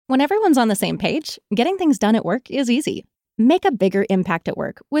When everyone's on the same page, getting things done at work is easy. Make a bigger impact at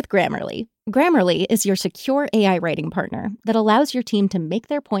work with Grammarly. Grammarly is your secure AI writing partner that allows your team to make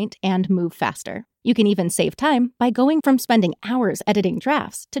their point and move faster. You can even save time by going from spending hours editing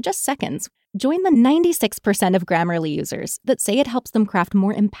drafts to just seconds. Join the 96% of Grammarly users that say it helps them craft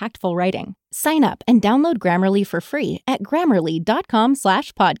more impactful writing. Sign up and download Grammarly for free at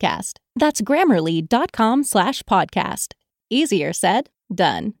grammarly.com/podcast. That's grammarly.com/podcast. Easier said,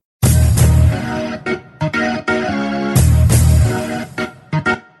 done.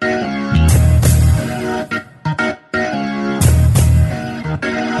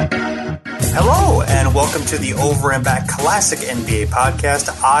 Hello, and welcome to the Over and Back Classic NBA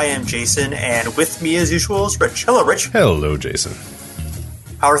podcast. I am Jason, and with me as usual is Rich. Hello, Rich. Hello, Jason.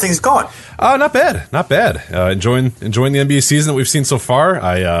 How are things going? Not bad. Enjoying the NBA season that we've seen so far.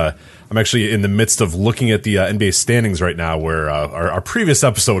 I'm actually in the midst of looking at the NBA standings right now, where our previous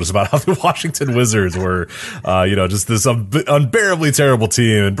episode is about how the Washington Wizards were, just this unbearably terrible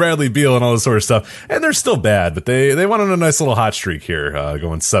team, and Bradley Beal and all this sort of stuff. And they're still bad, but they went on a nice little hot streak here,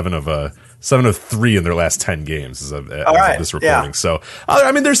 going 7 of 3 in their last 10 games as of this recording. Yeah. So,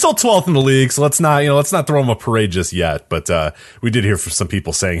 they're still 12th in the league, so let's not throw them a parade just yet. But we did hear from some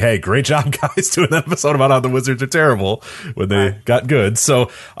people saying, hey, great job, guys, doing that episode about how the Wizards are terrible when they got good.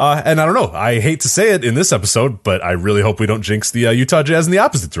 So, and I don't know, I hate to say it in this episode, but I really hope we don't jinx the Utah Jazz in the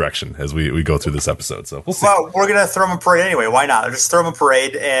opposite direction as we go through this episode. So we'll see. Well, we're going to throw them a parade anyway. Why not? Just throw them a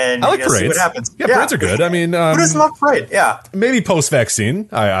parade and I like parades. see what happens. Yeah, parades are good. Who doesn't love parade? Yeah. Maybe post-vaccine,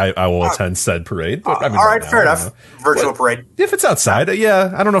 I will attend said parade. But, all right, fair enough. Virtual parade. If it's outside,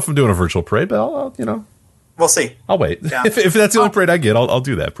 yeah. I don't know if I'm doing a virtual parade, but I'll we'll see. I'll wait. Yeah. If that's the only parade I get, I'll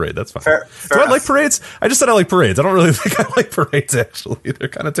do that parade. That's fine. Fair do I like parades? I just said I like parades. I don't really think I like parades, actually. They're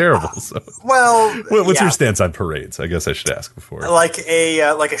kind of terrible. So, what's your stance on parades? I guess I should ask before. Like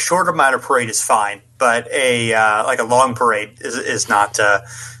a short amount of parade is fine, but a long parade is not.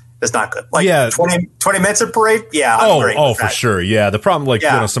 It's not good. 20 minutes of parade. Yeah. For sure. Yeah. The problem,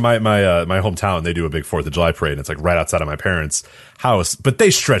 so my hometown, they do a big 4th of July parade, and it's like right outside of my parents' house, but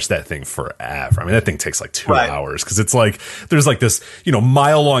they stretch that thing forever. I mean, that thing takes like 2 hours, because it's like there's like this,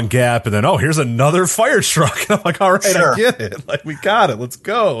 mile long gap, and then here's another fire truck, and I'm like, all right, sure. I get it. Like, we got it. Let's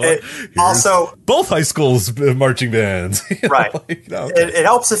go. Also, both high schools marching bands. Right. It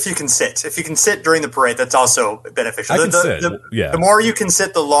helps if you can sit. If you can sit during the parade, that's also beneficial. The more you can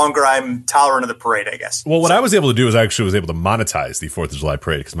sit, the longer I'm tolerant of the parade, I guess. Well, what I was able to do is I actually was able to monetize the 4th of July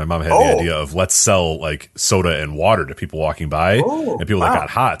parade, because my mom had the idea of let's sell like soda and water to people walking by and people that got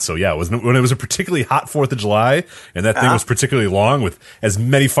hot. So yeah, when it was a particularly hot 4th of July and that thing was particularly long, with as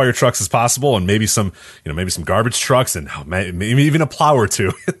many fire trucks as possible and maybe some garbage trucks and maybe even a plow or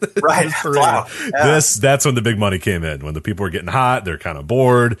two. Right. Plow. Yeah. That's when the big money came in. When the people were getting hot, they're kind of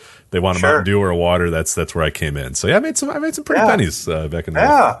bored. They want a Mountain Dew or a water. That's where I came in. So yeah, I made some pretty pennies back in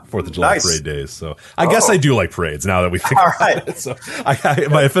the 4th of July parade days. So I guess I do like parades now that we think about it. So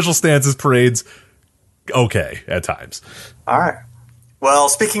my official stance is parades okay at times. All right. Well,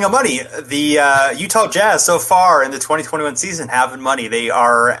 speaking of money, the Utah Jazz so far in the 2021 season having money. They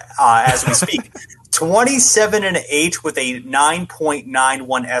are, as we speak, 27-8 with a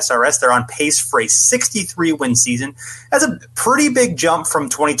 9.91 SRS. They're on pace for a 63-win season. That's a pretty big jump from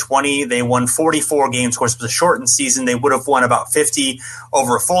 2020. They won 44 games. Of course, it was a shortened season. They would have won about 50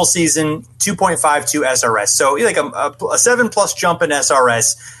 over a full season, 2.52 SRS. So like a 7+ jump in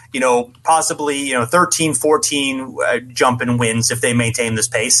SRS, possibly, 13, 14 jump in wins if they maintain this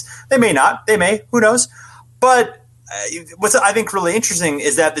pace. They may not. They may. Who knows? But what's I think really interesting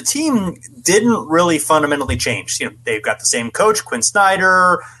is that the team didn't really fundamentally change. They've got the same coach, Quinn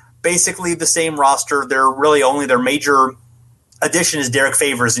Snyder, basically the same roster. They're really only their major addition is Derek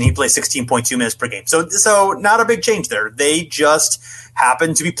Favors, and he plays 16.2 minutes per game. So not a big change there. They just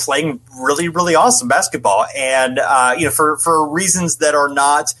happen to be playing really, really awesome basketball, and for reasons that are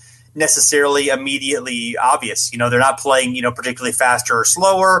not necessarily immediately obvious. They're not playing particularly faster or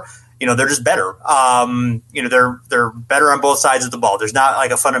slower. They're just better. They're better on both sides of the ball. There's not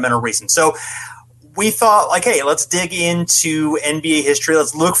like a fundamental reason. So we thought like, hey, let's dig into NBA history.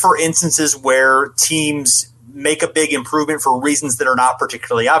 Let's look for instances where teams make a big improvement for reasons that are not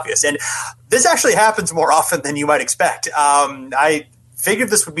particularly obvious. And this actually happens more often than you might expect. I figured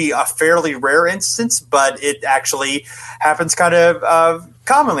this would be a fairly rare instance, but it actually happens kind of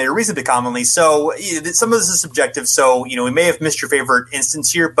commonly or reasonably commonly. So some of this is subjective. So, we may have missed your favorite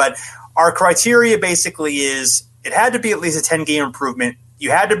instance here, but our criteria basically is it had to be at least a 10-game improvement. You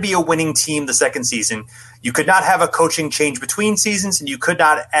had to be a winning team the second season. You could not have a coaching change between seasons, and you could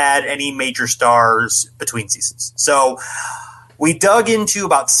not add any major stars between seasons. So We dug into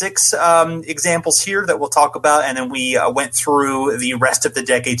about 6 examples here that we'll talk about, and then we went through the rest of the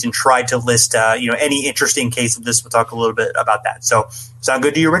decades and tried to list any interesting case of this. We'll talk a little bit about that. So sound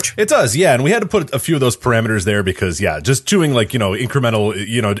good to you, Rich? It does, yeah. And we had to put a few of those parameters there because, just doing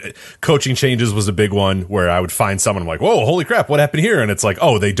incremental, coaching changes was a big one where I would find someone like, whoa, holy crap, what happened here? And it's like,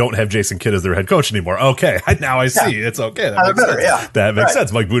 oh, they don't have Jason Kidd as their head coach anymore. Okay, now I see. Yeah. It's okay. That makes sense. Yeah. That makes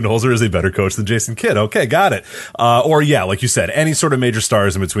sense. Mike Budenholzer is a better coach than Jason Kidd. Okay, got it. Like you said, any sort of major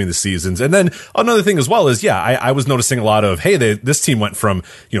stars in between the seasons. And then another thing as well is, I was noticing a lot of, hey, this team went from,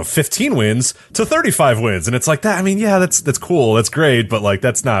 15 wins to 35 wins. And it's like that. I mean, that's cool. That's great. But like,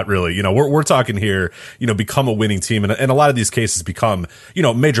 that's not really, we're talking here, become a winning team. And a lot of these cases become,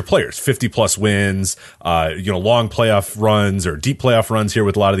 major players, 50 plus wins, long playoff runs or deep playoff runs here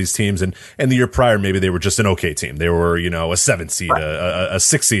with a lot of these teams. And the year prior, maybe they were just an okay team. They were, a 7th seed, a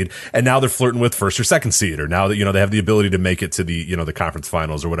 6th seed. And now they're flirting with 1st or 2nd seed, or now that, they have the ability to make it to the, the conference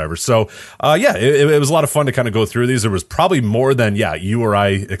finals or whatever. So, it was a lot of fun to kind of go through these. There was probably more than, you or I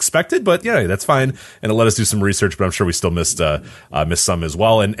expected, but that's fine. And it let us do some research, but I'm sure we still missed some as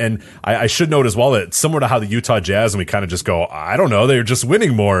well. And I should note as well that similar to how the Utah Jazz, and we kind of just go, I don't know, they're just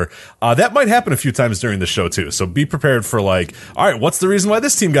winning more. That might happen a few times during the show too. So be prepared for like, all right, what's the reason why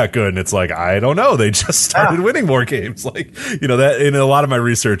this team got good? And it's like, I don't know. They just started winning more games. Like, that in a lot of my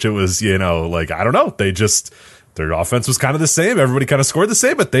research, it was, I don't know. Their offense was kind of the same. Everybody kind of scored the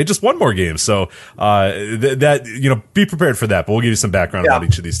same, but they just won more games. So be prepared for that. But we'll give you some background about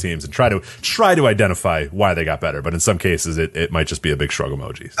each of these teams and try to identify why they got better. But in some cases, it might just be a big shrug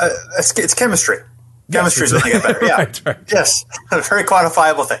emoji. So. It's chemistry. Chemistry is going to get better. Yeah. right. Yes. A very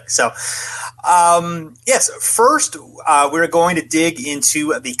quantifiable thing. So, first, we're going to dig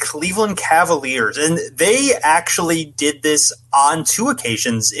into the Cleveland Cavaliers, and they actually did this on 2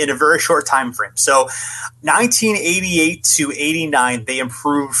 occasions in a very short time frame. So 1988 to 89, they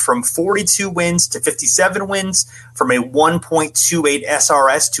improved from 42 wins to 57 wins, from a 1.28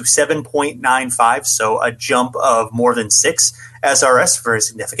 SRS to 7.95. So a jump of more than 6 SRS, very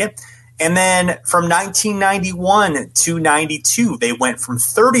significant. And then from 1991 to 92, they went from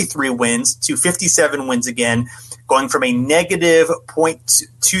 33 wins to 57 wins again, going from a negative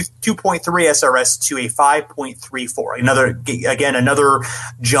 2.3 SRS to a 5.34. Another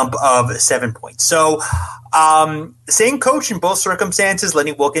jump of 7 points. So same coach in both circumstances,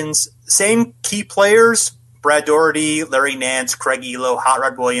 Lenny Wilkens, same key players, Brad Daugherty, Larry Nance, Craig Elo, Hot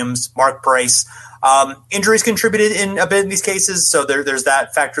Rod Williams, Mark Price. Injuries contributed in a bit in these cases, so there's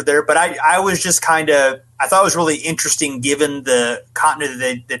that factor there. But I was just I thought it was really interesting given the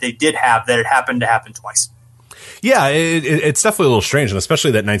continuity that they did have, that it happened to happen twice. Yeah, it's definitely a little strange, and especially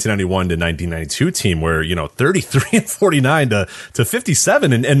that 1991 to 1992 team where, 33 and 49 to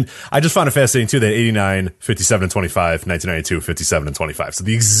 57. And I just found it fascinating, too, that 89, 57 and 25, 1992, 57 and 25. So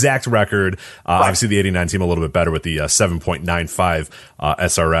the exact record, obviously the 89 team a little bit better with the 7.95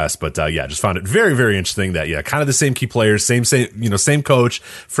 SRS. But, just found it very, very interesting that, kind of the same key players, same coach,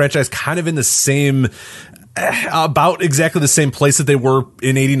 franchise kind of in the same about exactly the same place that they were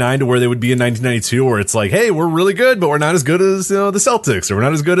in 89 to where they would be in 1992, where it's like, hey, we're really good, but we're not as good as the Celtics, or we're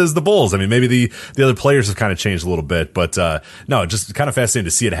not as good as the Bulls. I mean, maybe the other players have kind of changed a little bit, but no, just kind of fascinating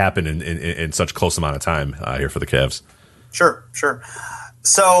to see it happen in such a close amount of time here for the Cavs. Sure.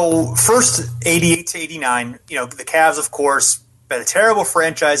 So first, 88 to 89, the Cavs, of course, been a terrible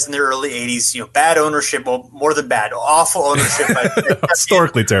franchise in the early 80s, bad ownership, well, more than bad, awful ownership.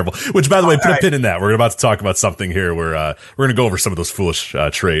 Historically terrible, which, by the way, put a pin in that. We're about to talk about something here where we're going to go over some of those foolish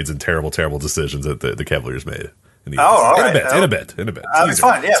trades and terrible decisions that the Cavaliers made. In a bit. It's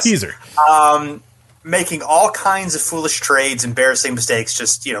fine, yes. Teaser. Making all kinds of foolish trades, embarrassing mistakes,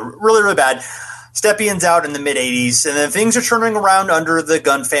 just, really, really bad. Stepion's out in the mid-'80s, and then things are turning around under the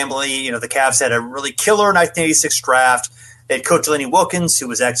Gunn family. The Cavs had a really killer 1986 draft. They had Coach Lenny Wilkens, who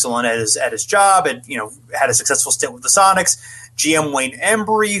was excellent at his job, and had a successful stint with the Sonics. GM Wayne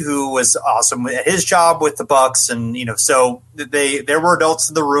Embry, who was awesome at his job with the Bucks, and so there were adults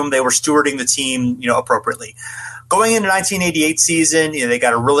in the room. They were stewarding the team, appropriately. Going into 1988 season, they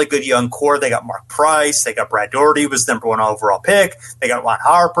got a really good young core. They got Mark Price, they got Brad Daugherty, was the #1 overall pick. They got Ron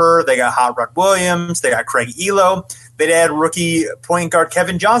Harper, they got Hot Rod Williams, they got Craig Elo. They'd add rookie point guard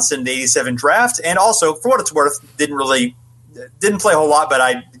Kevin Johnson in the 87 draft, and also, for what it's worth, didn't play a whole lot, but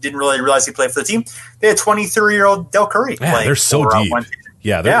I didn't really realize he played for the team. They had 23-year-old Del Curry playing. They're so deep.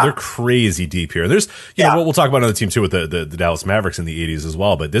 They're crazy deep here. There's, we'll talk about another team too with the Dallas Mavericks in the 80s as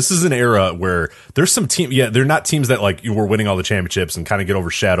well. But this is an era where there's some team. Yeah, they're not teams that like were winning all the championships and kind of get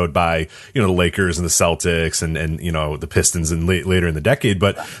overshadowed by the Lakers and the Celtics and the Pistons and later in the decade.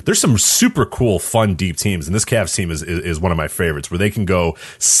 But there's some super cool, fun, deep teams, and this Cavs team is one of my favorites where they can go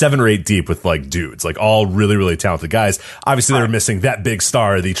 7 or 8 deep with like dudes, like all really really talented guys. Obviously, they're missing that big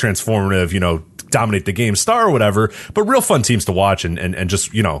star, the transformative, dominate the game star or whatever, but real fun teams to watch and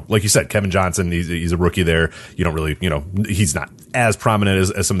just, like you said, Kevin Johnson, he's a rookie there. You don't really, he's not as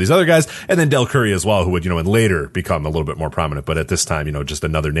prominent as some of these other guys. And then Del Curry as well, who would, and later become a little bit more prominent. But at this time, just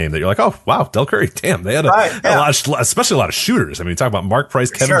another name that you're like, oh, wow, Del Curry. Damn, they had a lot of, especially a lot of shooters. I mean, you talk about Mark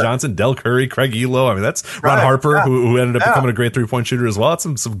Price, Kevin Johnson, Del Curry, Craig Elo. I mean, that's Ron Harper, who ended up becoming a great 3-point shooter as well.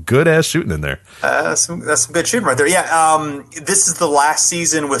 That's some good ass shooting in there. That's some good shooting right there. Yeah. This is the last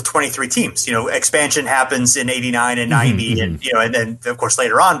season with 23 teams. Expansion happens in 89 and 90 and then of course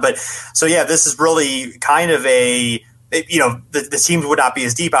later on, but so this is really kind of the teams would not be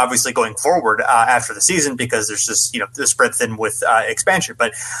as deep obviously going forward after the season because there's just the spread thin with expansion,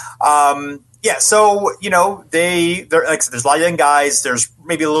 but so they're like there's a lot of young guys, there's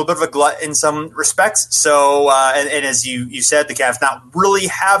maybe a little bit of a glut in some respects, so and as you said, the Cavs not really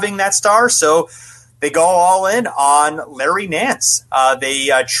having that star, so they go all in on Larry Nance. They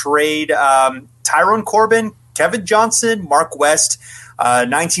trade Tyrone Corbin, Kevin Johnson, Mark West,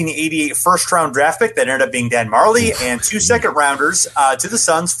 1988 first-round draft pick that ended up being Dan Marley, and 2 second-rounders to the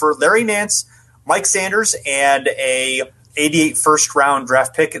Suns for Larry Nance, Mike Sanders, and a 88 first-round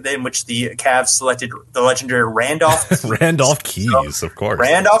draft pick in which the Cavs selected the legendary Randolph Keys. Randolph Keys, of course.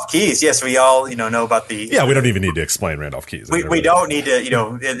 Randolph Keys, yes, we all know about the. Yeah, we don't even need to explain Randolph Keys. We don't need to,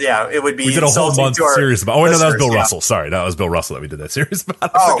 it would be. We did a whole month series about. Oh, no, that was Bill Russell. Sorry, that was Bill Russell that we did that series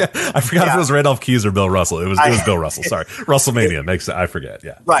about. I forgot if it was Randolph Keys or Bill Russell. It was Bill Russell. Sorry, Russellmania I forget.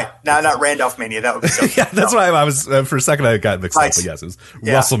 Yeah, right. No, not Randolph Mania. That would be so. Yeah, that's why I was for a second I got mixed up. But yes, it was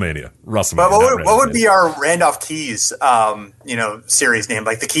Russellmania. But what would be our Randolph Keys? Series name,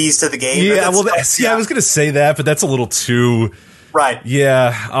 like the keys to the game. Yeah, I was going to say that, but that's a little too. Right.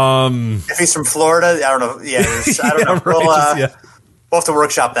 Yeah. If he's from Florida, I don't know. Yeah, I don't know. Right, we'll have to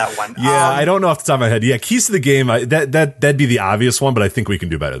workshop that one. Yeah, I don't know off the top of my head. Yeah, keys to the game. That'd be the obvious one, but I think we can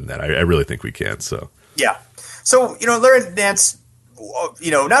do better than that. I really think we can. So. Yeah. So Larry Nance.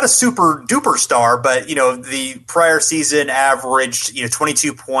 Not a super duper star, but the prior season averaged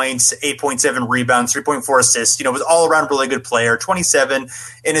 22 points, 8.7 rebounds, 3.4 assists. Was all around really good player. 27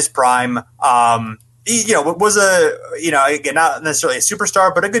 in his prime. Was again not necessarily a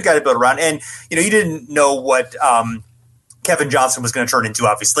superstar, but a good guy to build around. And you didn't know what Kevin Johnson was going to turn into,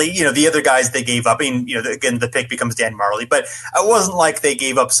 obviously. The other guys they gave up, again, the pick becomes Dan Marley, but it wasn't like they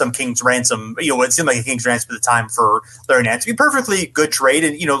gave up some king's ransom. It seemed like a king's ransom at the time for Larry Nance. It'd be a perfectly good trade.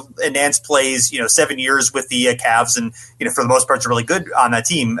 And, and Nance plays, 7 years with the Cavs and, for the most part, is really good on that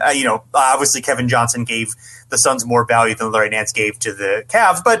team. Obviously Kevin Johnson gave the Suns more value than Larry Nance gave to the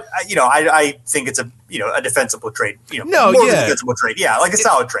Cavs, but I think it's a defensible trade. Defensible trade. Yeah, like a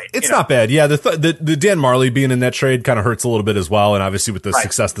solid trade. It's not bad. Yeah, the Dan Marley being in that trade kind of hurts a little bit as well, and obviously with the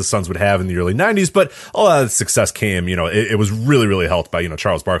success the Suns would have in the early '90s, but a lot of the success came. It was really really helped by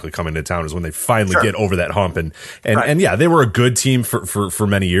Charles Barkley coming to town is when they finally get over that hump, and yeah, they were a good team for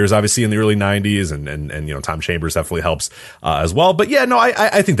many years, obviously in the early '90s, and Tom Chambers definitely helps as well. But yeah, no,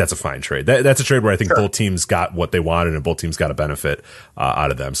 I think that's a fine trade. That's a trade where I think both teams got what they wanted and both teams got a benefit out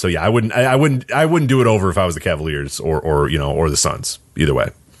of them. So yeah, I wouldn't do it over if I was the Cavaliers or the Suns. Either way.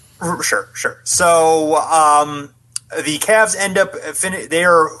 Sure. So the Cavs end up they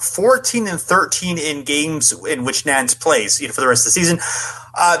are 14-13 in games in which Nance plays for the rest of the season.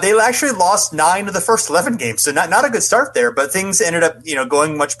 They actually lost 9 of the first 11 games, so not a good start there. But things ended up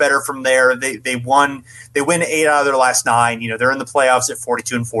going much better from there. They win 8 out of their last 9. They're in the playoffs at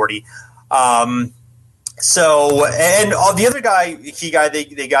 42-40. So, and the other key guy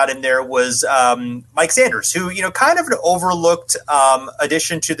they got in there was Mike Sanders, who, kind of an overlooked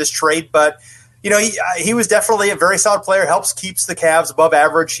addition to this trade, but, he was definitely a very solid player, keeps the Cavs above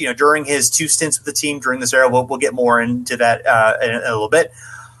average, during his 2 stints with the team during this era. We'll get more into that in a little bit.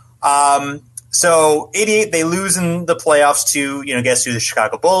 So, 88, they lose in the playoffs to, guess who, the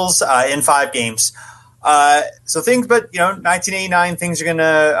Chicago Bulls in 5 games. So things, but 1989, things are going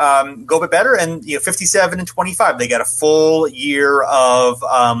to go a bit better. And 57-25, they got a full year of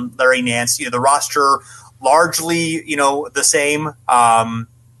Larry Nance. The roster largely the same.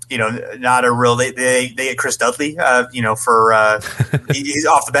 Not a real. They get Chris Dudley. For he's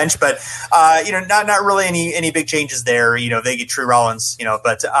off the bench, but not really any big changes there. They get Tree Rollins.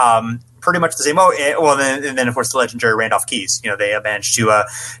 But pretty much the same. Oh, and then of course the legendary Randolph Keys. They managed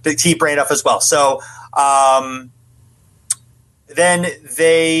to keep Randolph as well. So then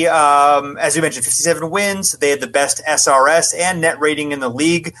they, as we mentioned, 57 wins. They had the best SRS and net rating in the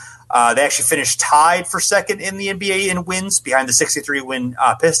league. They actually finished tied for second in the NBA in wins behind the 63-win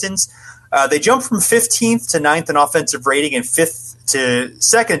Pistons. They jumped from 15th to 9th in offensive rating and 5th to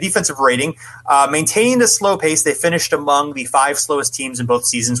 2nd defensive rating. Maintaining a slow pace, they finished among the 5 slowest teams in both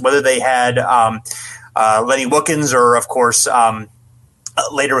seasons, whether they had Lenny Wilkins or, of course,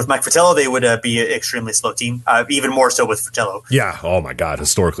 later with Mike Fratello, they would be an extremely slow team, even more so with Fratello. Yeah. Oh, my God.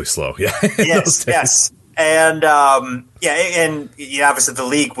 Historically slow. Yeah. Yes. And obviously the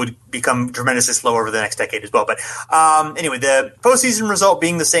league would become tremendously slow over the next decade as well. But anyway, the postseason result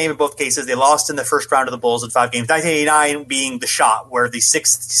being the same in both cases. They lost in the first round of the Bulls in 5 games. 1989 being the shot where the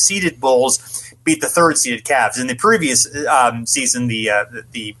 6th-seeded Bulls beat the 3rd-seeded Cavs. In the previous season,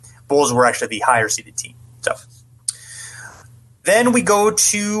 the Bulls were actually the higher-seeded team. So then we go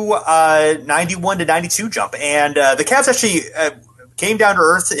to 91 to 92 jump, and the Cavs actually came down to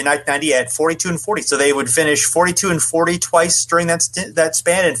earth in 1990 at 42-40. So they would finish 42-40 twice during that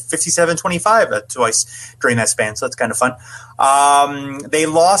span, and 57-25 twice during that span. So that's kind of fun. They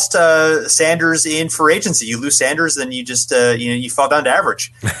lost Sanders in free agency. You lose Sanders, then you just you fall down to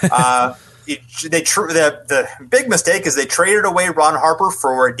average. The big mistake is they traded away Ron Harper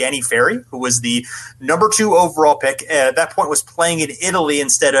for Danny Ferry, who was the number 2 overall pick. At that point, was playing in Italy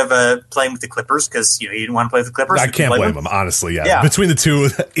instead of playing with the Clippers because he didn't want to play with the Clippers. I can't blame him, honestly. Yeah, between the two,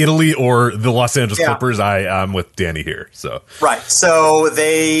 Italy or the Los Angeles Clippers, I'm with Danny here. So right, so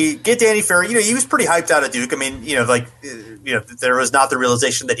they get Danny Ferry. He was pretty hyped out of Duke. I mean, there was not the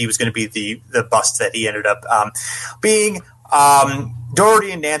realization that he was going to be the bust that he ended up being.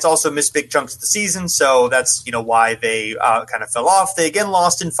 Doherty and Nance also missed big chunks of the season, so that's why they kind of fell off. They again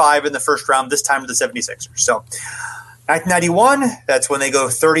lost in 5 in the first round, this time to the 76ers. So 1991, that's when they go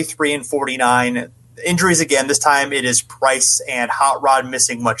 33-49. Injuries again. This time it is Price and Hot Rod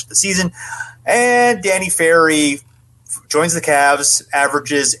missing much of the season. And Danny Ferry joins the Cavs,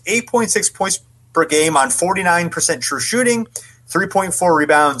 averages 8.6 points per game on 49% true shooting, 3.4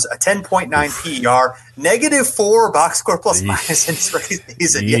 rebounds, a 10.9 PER, -4 box score plus minus in his rookie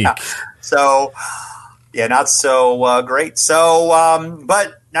season. Yeah. So, not so great. So,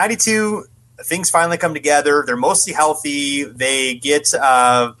 but 92, things finally come together. They're mostly healthy. They get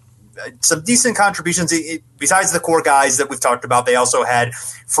some decent contributions. Besides the core guys that we've talked about, they also had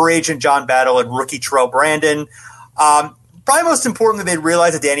free agent John Battle and rookie Terrell Brandon. Probably most importantly, they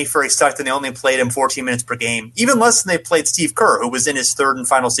realized that Danny Ferry sucked and they only played him 14 minutes per game, even less than they played Steve Kerr, who was in his 3rd and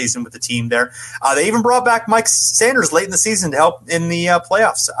final season with the team there. They even brought back Mike Sanders late in the season to help in the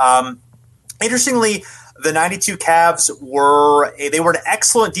playoffs. Interestingly, the 92 Cavs were an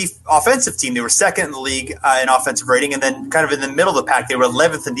excellent offensive team. They were 2nd in the league in offensive rating, and then kind of in the middle of the pack, they were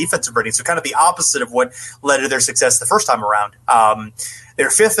 11th in defensive rating, so kind of the opposite of what led to their success the first time around. They're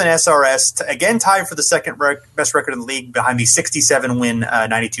 5th in SRS, again tied for the 2nd best record in the league behind the 67-win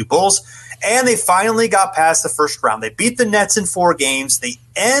 92 Bulls. And they finally got past the first round. They beat the Nets in 4 games. They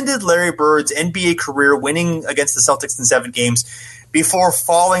ended Larry Bird's NBA career winning against the Celtics in 7 games before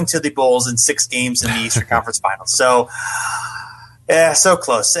falling to the Bulls in 6 games in the Eastern Conference Finals. So, so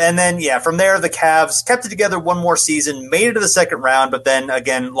close. And then, from there, the Cavs kept it together one more season, made it to the 2nd round, but then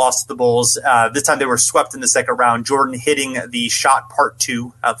again lost to the Bulls. This time they were swept in the 2nd round. Jordan hitting the shot part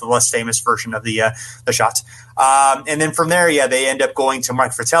 2, the less famous version of the shot. And then from there, they end up going to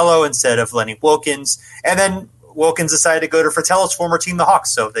Mike Fratello instead of Lenny Wilkins. And then Wilkins decided to go to Fratello's former team, the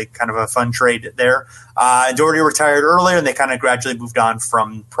Hawks. So they kind of a fun trade there. Doherty retired earlier, and they kind of gradually moved on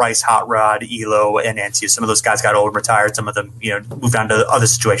from Price, Hot Rod, Elo, and Nancy. Some of those guys got old and retired. Some of them, moved on to other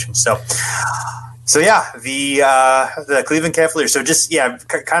situations. So the Cleveland Cavaliers. So just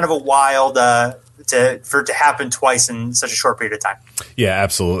kind of a wild for it to happen twice in such a short period of time. Yeah,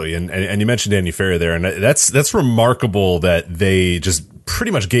 absolutely. And you mentioned Danny Ferry there, and that's remarkable that they just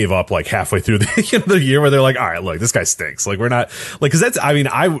pretty much gave up like halfway through the year, where they're like, all right, look, this guy stinks. Like, we're not like, cause that's, I mean,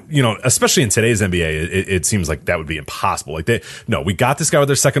 especially in today's NBA, it seems like that would be impossible. Like we got this guy with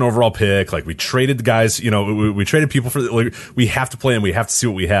their 2nd overall pick. Like, we traded the guys, we traded people for, like, we have to play him. We have to see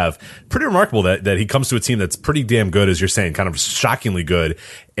what we have. Pretty remarkable that he comes to a team that's pretty damn good, as you're saying, kind of shockingly good.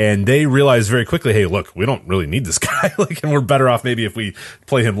 and they realized very quickly, hey, look, we don't really need this guy, like, and we're better off maybe if we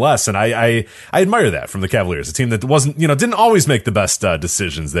play him less. And I admire that from the Cavaliers, a team that wasn't, didn't always make the best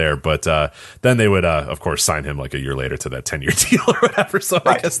decisions there, but then they would, of course, sign him like a year later to that 10-year deal or whatever. So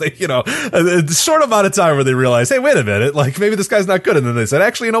I guess they, a short amount of time where they realized, hey, wait a minute, like maybe this guy's not good, and then they said,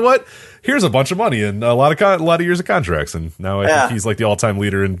 actually, you know what? Here's a bunch of money and a lot of years of contracts, and now I think he's like the all-time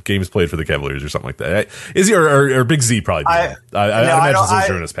leader in games played for the Cavaliers or something like that. Is he or Big Z probably? I imagine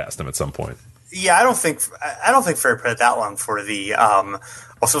Ziljunas passed him at some point. Yeah, I don't think Ferry played that long for the.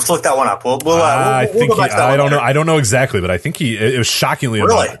 Let's look that one up. We'll I don't know exactly, but I think it was shockingly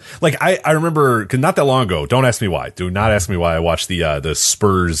really. Like I remember, cause not that long ago. Don't ask me why. Do not ask me why. I watched the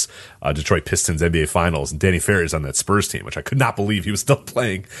Spurs Detroit Pistons NBA Finals, and Danny Ferry's on that Spurs team, which I could not believe he was still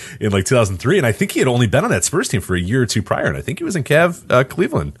playing in like 2003. And I think he had only been on that Spurs team for a year or two prior, and I think he was in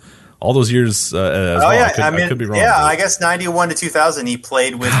Cleveland all those years. As well. Yeah, I could be wrong. Yeah, I guess 91 to 2000 he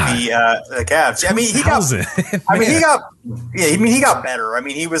played with the Cavs. I mean, he got better. I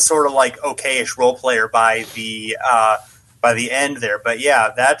mean, he was sort of like okayish role player by the end there. But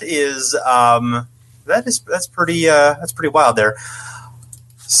yeah, that's pretty wild there.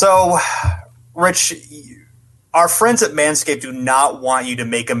 So, Rich, our friends at Manscaped do not want you to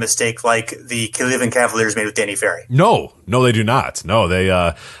make a mistake like the Cleveland Cavaliers made with Danny Ferry. No, they do not. No, they,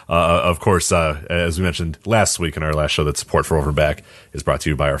 of course, as we mentioned last week in our last show, that support for Overback is brought to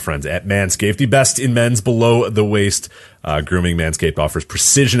you by our friends at Manscaped, the best in men's below the waist grooming. Manscaped offers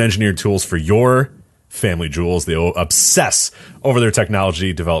precision engineered tools for your family jewels. They obsess over their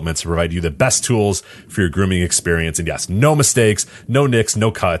technology developments to provide you the best tools for your grooming experience. And yes, no mistakes, no nicks,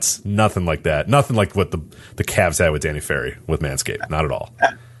 no cuts, nothing like that. Nothing like what the Cavs had with Danny Ferry with Manscaped. Not at all.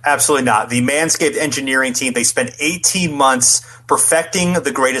 Absolutely not. The Manscaped engineering team, they spent 18 months perfecting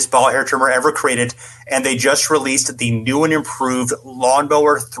the greatest ball hair trimmer ever created, and they just released the new and improved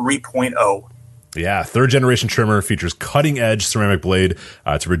Lawnmower 3.0. Yeah, third-generation trimmer features cutting-edge ceramic blade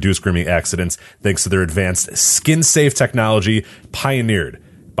to reduce grooming accidents thanks to their advanced skin-safe technology pioneered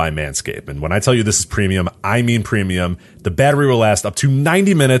by Manscaped. And when I tell you this is premium, I mean premium. The battery will last up to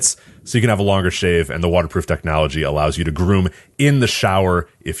 90 minutes, so you can have a longer shave, and the waterproof technology allows you to groom in the shower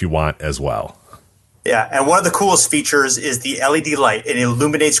if you want as well. Yeah, and one of the coolest features is the LED light. It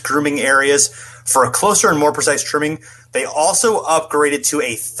illuminates grooming areas for a closer and more precise trimming. They also upgraded to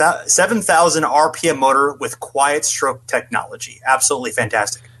a 7,000 RPM motor with quiet stroke technology. Absolutely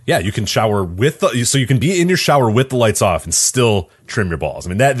fantastic. Yeah, you can shower so you can be in your shower with the lights off and still trim your balls.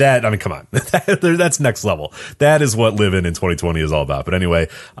 I mean, come on. That's next level. That is what living in 2020 is all about. But anyway,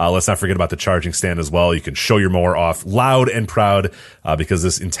 let's not forget about the charging stand as well. You can show your mower off loud and proud because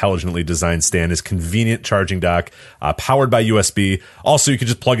this intelligently designed stand is convenient charging dock, powered by USB. Also, you can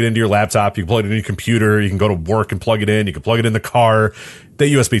just plug it into your laptop. You can plug it into your computer. You can go to work and plug it in. You can plug it in the car.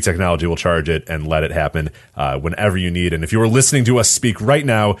 The USB technology will charge it and let it happen whenever you need. And if you are listening to us speak right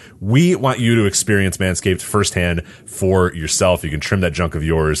now, we want you to experience Manscaped firsthand for yourself. You can trim that junk of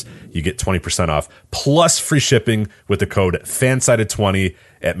yours. You get 20% off plus free shipping with the code FANSIDED20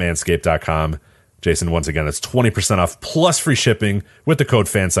 at manscaped.com. Jason, once again, that's 20% off plus free shipping with the code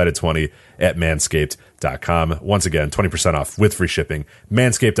FANSIDED20 at manscaped.com. Once again, 20% off with free shipping,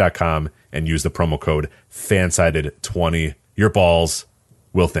 manscaped.com, and use the promo code FANSIDED20. Your balls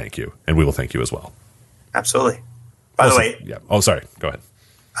will thank you, and we will thank you as well. Absolutely. By the way, yeah. Oh, sorry. Go ahead.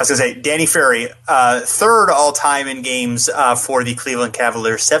 I was going to say, Danny Ferry, third all-time in games for the Cleveland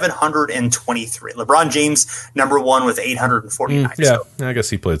Cavaliers, 723. LeBron James, number one with 849. Yeah, I guess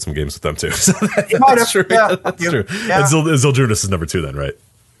he played some games with them, too. So that's true. Yeah, that's true. Yeah. And Ziljunas is number two then, right?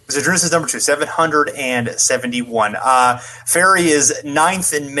 Ziljunas is number two, 771. Ferry is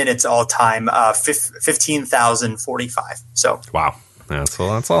ninth in minutes all-time, 15,045. So wow. That's a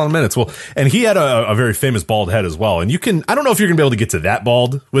lot of minutes. Well, and he had a very famous bald head as well. And I don't know if you're gonna be able to get to that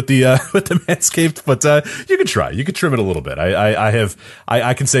bald with the Manscaped, but you could try. You could trim it a little bit.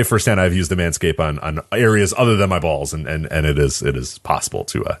 I can say firsthand I've used the Manscaped on areas other than my balls, and it is possible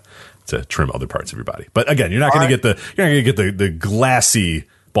to trim other parts of your body. But again, you're not gonna get the glassy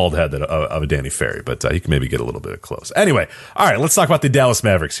bald head of a Danny Ferry, but you can maybe get a little bit close. Anyway, all right, let's talk about the Dallas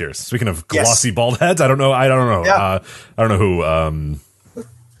Mavericks here. Speaking of glossy bald heads, I don't know. Yeah. I don't know who.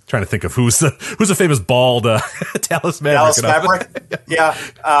 Trying to think of who's a famous bald Dallas Maverick. Dallas Maverick. Yeah.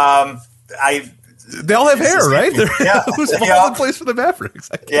 They all have hair, right? Yeah. Who's bald and plays for the Mavericks?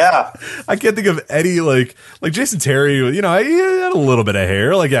 I can't think of any like Jason Terry. He had a little bit of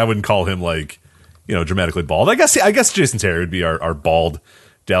hair. Like I wouldn't call him dramatically bald. I guess Jason Terry would be our bald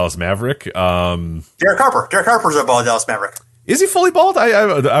Dallas Maverick. Derek Harper. Derek Harper's a bald Dallas Maverick. Is he fully bald?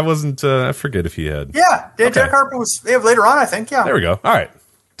 I wasn't. I forget if he had. Yeah, Derek Harper was later on. I think. Yeah. There we go. All right.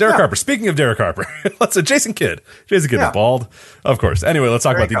 Derek Harper. Speaking of Derek Harper, let's Jason Kidd. Jason Kidd is bald, of course. Anyway, let's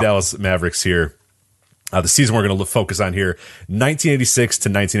talk about the Dallas Mavericks here. The season we're going to focus on here, 1986 to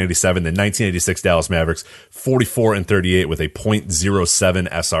 1987, the 1986 Dallas Mavericks, 44-38 with a .07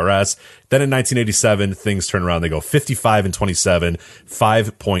 SRS. Then in 1987, things turn around. They go 55-27,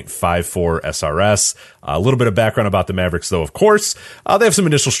 5.54 SRS. A little bit of background about the Mavericks, though, of course. They have some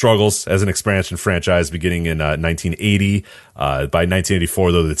initial struggles as an expansion franchise beginning in 1980. By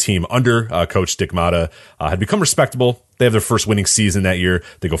 1984, though, the team under coach Dick Motta had become respectable. They have their first winning season that year.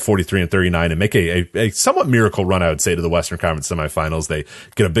 They go 43-39 and make a somewhat miracle run, I would say, to the Western Conference semifinals. They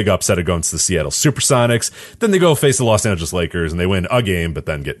get a big upset against the Seattle Supersonics. Then they go face the Los Angeles Lakers, and they win a game, but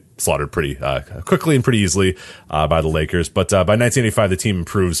then get slaughtered pretty quickly and pretty easily by the Lakers. But by 1985, the team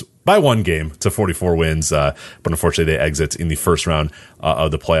improves by one game to 44 wins, but unfortunately they exit in the first round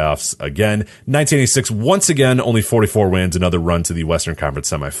of the playoffs again. 1986, once again, only 44 wins, another run to the Western Conference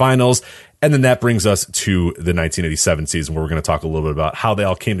semifinals. And then that brings us to the 1987 season, where we're going to talk a little bit about how they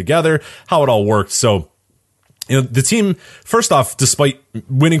all came together, how it all worked. So, the team, first off, despite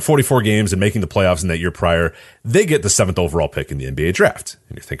winning 44 games and making the playoffs in that year prior, they get the 7th overall pick in the NBA draft.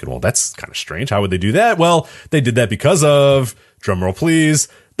 And you're thinking, well, that's kind of strange. How would they do that? Well, they did that because of, drumroll please,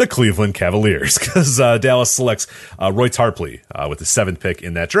 the Cleveland Cavaliers, because Dallas selects Roy Tarpley with the 7th pick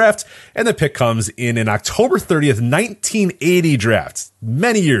in that draft, and the pick comes in an October 30th, 1980 draft.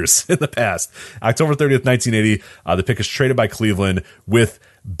 Many years in the past. October 30th, 1980, the pick is traded by Cleveland with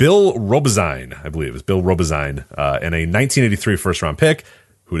Bill Robezine, I believe it was Bill Robezine, and a 1983 first-round pick.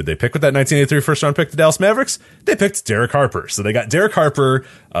 Who did they pick with that 1983 first-round pick, the Dallas Mavericks? They picked Derek Harper. So they got Derek Harper,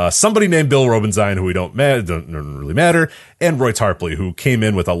 somebody named Bill Robezine, who we don't really matter, and Roy Tarpley, who came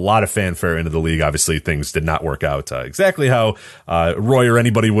in with a lot of fanfare into the league. Obviously, things did not work out exactly how Roy or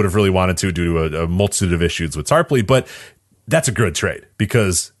anybody would have really wanted to due to a multitude of issues with Tarpley, but that's a good trade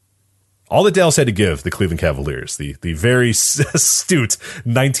because all that Dallas had to give the Cleveland Cavaliers, the very astute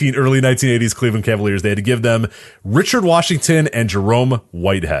early 1980s Cleveland Cavaliers, they had to give them Richard Washington and Jerome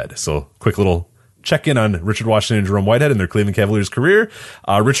Whitehead. So quick little check in on Richard Washington and Jerome Whitehead in their Cleveland Cavaliers career.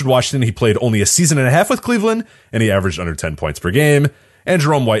 Richard Washington, he played only a season and a half with Cleveland, and he averaged under 10 points per game. And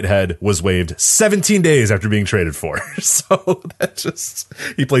Jerome Whitehead was waived 17 days after being traded for. So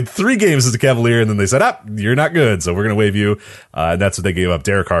he played 3 games as a Cavalier, and then they said, you're not good, so we're going to waive you. And that's what they gave up.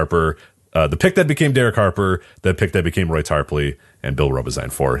 Derek Harper, the pick that became Derek Harper, the pick that became Roy Tarpley, and Bill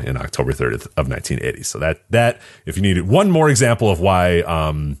Robezine for in October 30th of 1980. So that if you needed one more example of why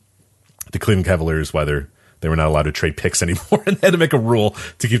the Cleveland Cavaliers, why they were not allowed to trade picks anymore, and they had to make a rule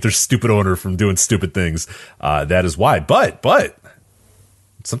to keep their stupid owner from doing stupid things, that is why. But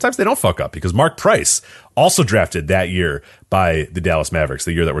sometimes they don't fuck up, because Mark Price, also drafted that year by the Dallas Mavericks,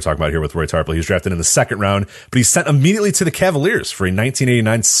 the year that we're talking about here with Roy Tarpley. He was drafted in the 2nd round, but he's sent immediately to the Cavaliers for a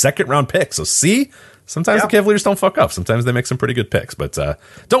 1989 2nd round pick. So see, sometimes the Cavaliers don't fuck up. Sometimes they make some pretty good picks, but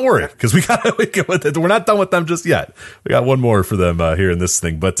don't worry, because we're not done with them just yet. We got one more for them here in this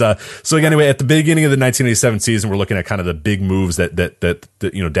thing. But so anyway, at the beginning of the 1987 season, we're looking at kind of the big moves that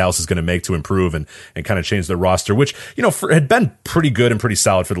Dallas is going to make to improve and kind of change their roster, which had been pretty good and pretty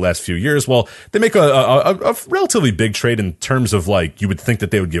solid for the last few years. Well, they make a relatively big trade in terms of, like, you would think that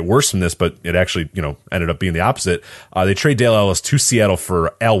they would get worse from this, but it actually ended up being the opposite. They trade Dale Ellis to Seattle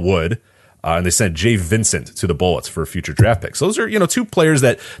for Al Wood. And they sent Jay Vincent to the Bullets for future draft picks. So those are, 2 players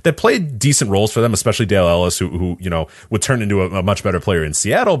that played decent roles for them, especially Dale Ellis, who would turn into a much better player in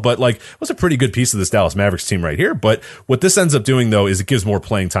Seattle, but was a pretty good piece of this Dallas Mavericks team right here. But what this ends up doing, though, is it gives more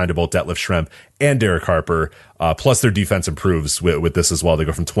playing time to both Detlef Schrempf and Derek Harper. Plus their defense improves with this as well. They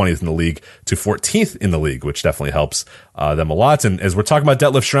go from 20th in the league to 14th in the league, which definitely helps them a lot. And as we're talking about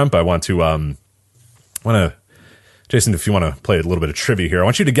Detlef Schrempf, I want to Jason, if you want to play a little bit of trivia here, I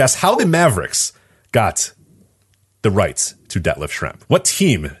want you to guess how the Mavericks got the rights to Detlef Schrempf. What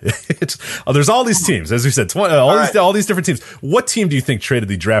team? There's all these teams, as we said, all these different teams. What team do you think traded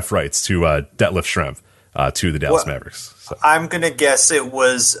the draft rights to Detlef Schrempf to the Dallas Mavericks? So. I'm going to guess it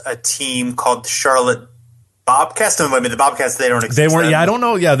was a team called Charlotte Bobcats. No, I mean, the Bobcats, they don't exist. They weren't. I don't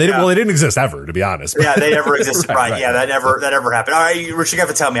know. Yeah, they didn't. Well, they didn't exist ever, to be honest. Yeah, they never existed. right. Yeah, that never happened. All right, Rich, you have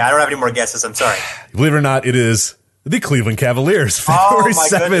to tell me. I don't have any more guesses. I'm sorry. Believe it or not, it is the Cleveland Cavaliers. February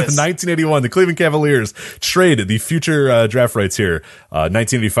 7th, 1981. The Cleveland Cavaliers traded the future draft rights here,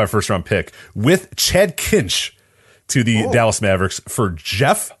 1985 first-round pick, with Chad Kinch to the Dallas Mavericks for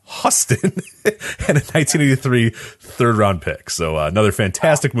Jeff Huston and a 1983 third-round pick. So another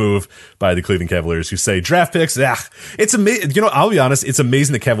fantastic move by the Cleveland Cavaliers, who say draft picks, it's amazing. You know, I'll be honest, it's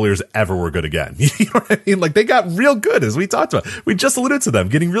amazing the Cavaliers ever were good again. You know what I mean? Like, they got real good, as we talked about. We just alluded to them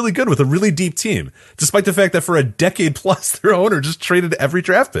getting really good with a really deep team, despite the fact that for a decade plus, their owner just traded every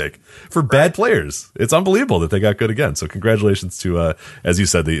draft pick for bad players. It's unbelievable that they got good again. So congratulations to, as you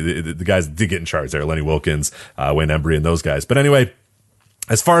said, the guys that did get in charge there, Lenny Wilkins, Wayne Embry, and those guys. But anyway,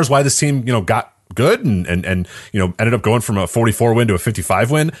 as far as why this team, got good and ended up going from a 44 win to a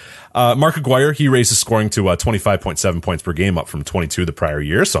 55 win. Mark Aguirre, he raised his scoring to 25.7 points per game, up from 22 the prior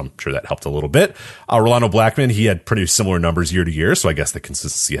year. So I'm sure that helped a little bit. Rolando Blackman, he had pretty similar numbers year to year. So I guess the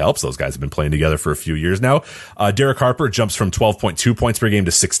consistency helps. Those guys have been playing together for a few years now. Derek Harper jumps from 12.2 points per game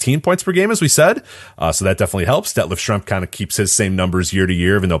to 16 points per game, as we said. So that definitely helps. Detlef Schrempf kind of keeps his same numbers year to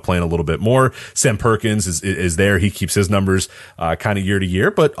year, even though playing a little bit more. Sam Perkins is there. He keeps his numbers kind of year to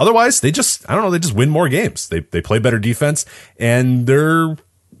year. But otherwise, they just win more games. They play better defense, and they're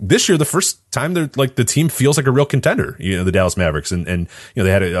this year the first time they're like the team feels like a real contender, the Dallas Mavericks, and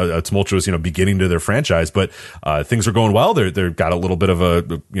they had a tumultuous beginning to their franchise, but things are going well. They've got a little bit of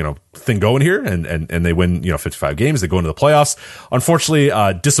a thing going here, and they win 55 games. They go into the playoffs. Unfortunately,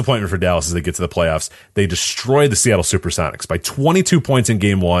 disappointment for Dallas as they get to the playoffs. They destroy the Seattle Supersonics by 22 points in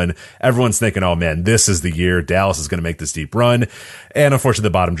game one. Everyone's thinking, oh man, this is the year Dallas is going to make this deep run, and unfortunately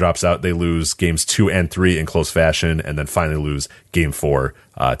the bottom drops out. They lose games 2 and 3 in close fashion, and then finally lose game 4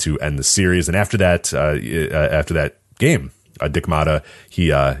 to end the series. And after that game, Dick Motta,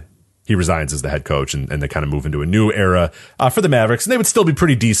 he resigns as the head coach, and they kind of move into a new era for the Mavericks. And they would still be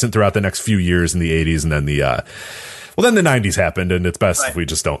pretty decent throughout the next few years in the 80s, and then then the 90s happened, and it's best if we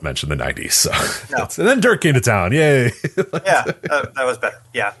just don't mention the 90s. So, and then Dirk came to town. Yay! That was better.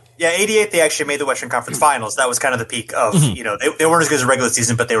 Yeah. 88, they actually made the Western Conference Finals. That was kind of the peak of, they weren't as good as the regular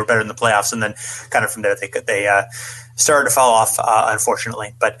season, but they were better in the playoffs. And then kind of from there, they started to fall off,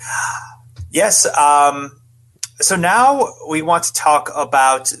 unfortunately. But yes, so now we want to talk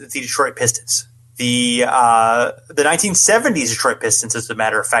about the Detroit Pistons. The 1970s Detroit Pistons, as a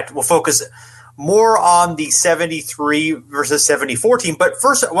matter of fact. We'll focus more on the 73 versus 74 team. But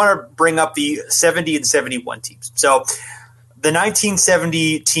first, I want to bring up the 70 and 71 teams. So the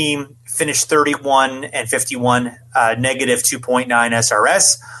 1970 team finished 31 and 51, negative 2.9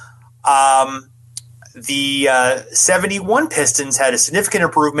 SRS. The 71 Pistons had a significant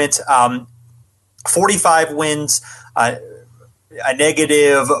improvement, 45 wins, a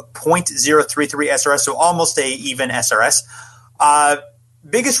negative 0.033 SRS, so almost a even SRS.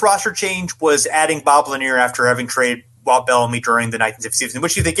 Biggest roster change was adding Bob Lanier after having traded Walt Bellamy during the 1960 season,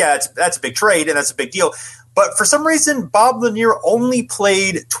 which you think, that's a big trade and that's a big deal. But for some reason, Bob Lanier only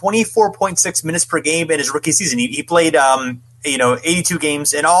played 24.6 minutes per game in his rookie season. He played 82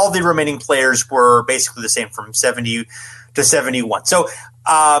 games, and all the remaining players were basically the same from 70 to 71. So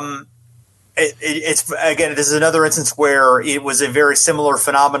it's again, this is another instance where it was a very similar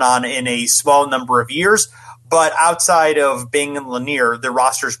phenomenon in a small number of years. But outside of Bing and Lanier, the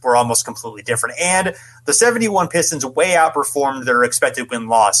rosters were almost completely different. And the 71 Pistons way outperformed their expected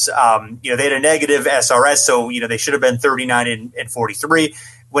win-loss. They had a negative SRS, so they should have been 39 and 43,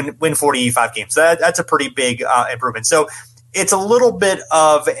 win 45 games. So that's a pretty big improvement. So it's a little bit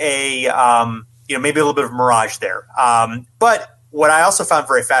of a maybe a little bit of a mirage there. But what I also found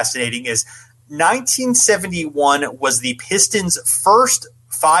very fascinating is 1971 was the Pistons' first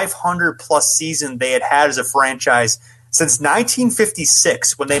 500-plus season they had as a franchise since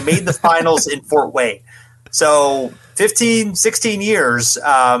 1956 when they made the finals in Fort Wayne. So 16 years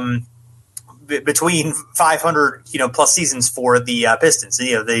between 500 plus seasons for the Pistons.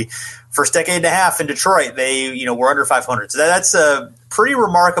 The first decade and a half in Detroit, they were under 500. So that's a pretty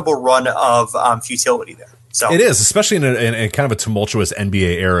remarkable run of futility there. So it is, especially in a kind of a tumultuous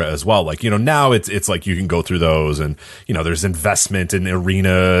NBA era as well. Like, now it's like you can go through those and, there's investment in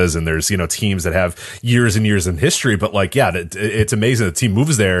arenas and there's, teams that have years and years in history. But it's amazing the team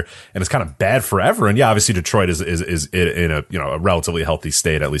moves there and it's kind of bad forever. And obviously Detroit is in a relatively healthy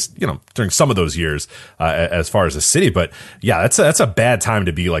state, at least, during some of those years as far as a city. But that's a bad time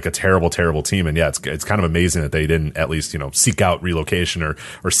to be like a terrible, terrible team. And it's kind of amazing that they didn't at least, seek out relocation or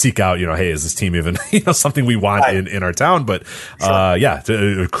seek out, hey, is this team even, something we want in our town? But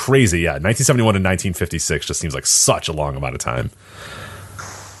crazy. 1971 and 1956 just seems like such a long amount of time.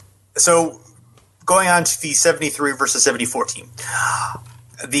 So going on to the 73 versus 74 team.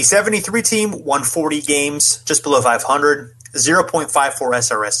 The 73 team won 40 games, just below 500, 0.54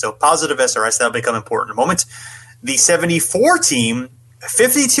 SRS. So positive SRS, that'll become important in a moment. The 74 team,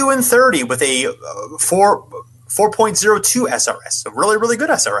 52 and 30 with a 4.02 SRS. So really, really good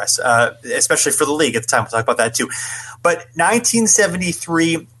SRS, especially for the league at the time. We'll talk about that too. But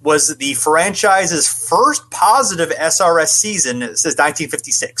 1973 was the franchise's first positive SRS season since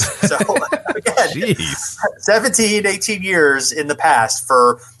 1956. So again, 17, 18 years in the past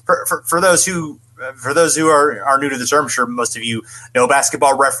for those who are new to the term. I'm sure most of you know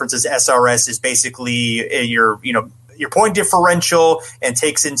Basketball Reference's SRS is basically your point differential and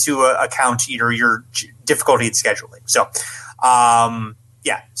takes into account your difficulty in scheduling. So,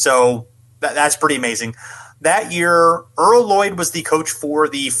 so that's pretty amazing. That year, Earl Lloyd was the coach for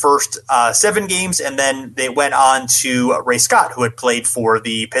the first 7 games, and then they went on to Ray Scott, who had played for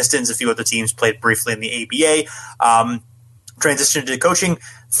the Pistons. A few other teams played briefly in the ABA. Transitioned to coaching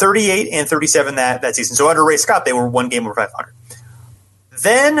 38 and 37 that season. So under Ray Scott, they were 1 game over 500.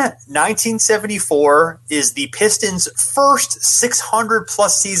 Then 1974 is the Pistons' first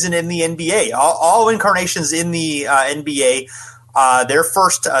 600-plus season in the NBA. All incarnations in the NBA, their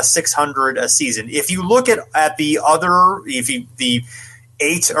first 600 season. If you look at the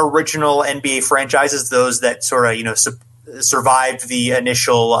 8 original NBA franchises, those that sort of survived the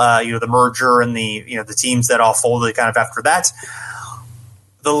initial the merger and the teams that all folded kind of after that.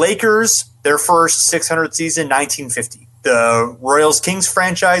 The Lakers, their first 600 season, 1950. The Royals Kings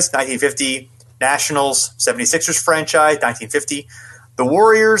franchise, 1950. Nationals 76ers franchise, 1950. The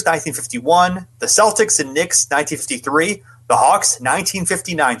Warriors, 1951. The Celtics and Knicks, 1953. The Hawks,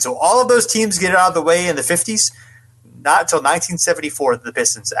 1959. So all of those teams get out of the way in the 50s. Not until 1974 that the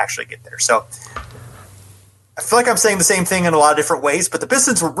Pistons actually get there. So I feel like I'm saying the same thing in a lot of different ways, but the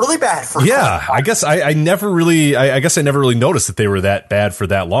Pistons were really bad for. Yeah, I guess I never really noticed that they were that bad for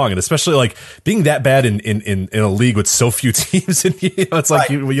that long, and especially like being that bad in a league with so few teams. And it's like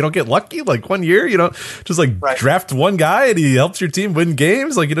you don't get lucky. Like 1 year, just draft one guy and he helps your team win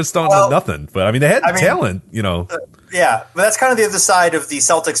games. Like you just don't know nothing. But I mean, they had talent. Yeah, but that's kind of the other side of the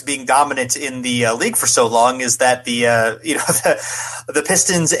Celtics being dominant in the league for so long is that the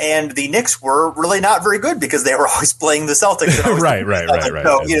Pistons and the Knicks were really not very good because they were always playing the Celtics. Right.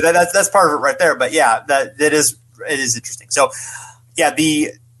 So that's part of it right there. But yeah, it is interesting. So yeah, the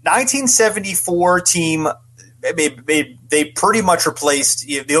 1974 team they pretty much replaced.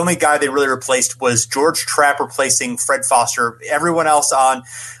 The only guy they really replaced was George Trapp replacing Fred Foster. Everyone else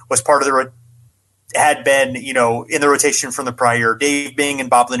was part of the had been, in the rotation from the prior. Dave Bing and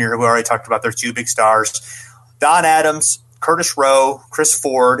Bob Lanier, who we already talked about, their 2 big stars. Don Adams, Curtis Rowe, Chris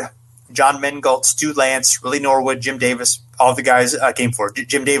Ford, John Mengault, Stu Lance, Willie Norwood, Jim Davis. All of the guys came forward.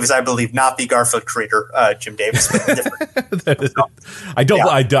 Jim Davis, I believe, not the Garfield creator, Jim Davis, but different.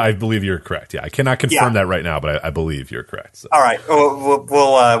 I believe you're correct. Yeah, I cannot confirm that right now, but I believe you're correct. So. All right,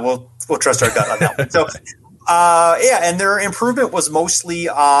 we'll trust our gut on that one. So. And their improvement was mostly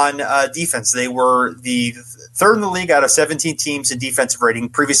on defense. They were the 3rd in the league out of 17 teams in defensive rating.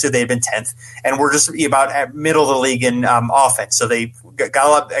 Previously, they had been 10th, and were just about at middle of the league in offense. So they got a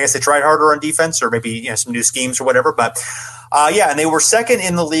lot. I guess they tried harder on defense, or maybe some new schemes or whatever. But and they were 2nd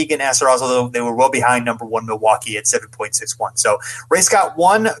in the league in SRS, although they were well behind number 1 Milwaukee at 7.61. So Ray Scott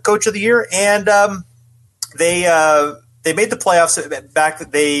won Coach of the Year, and they made the playoffs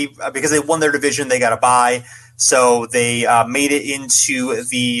because they won their division. They got a bye, so they made it into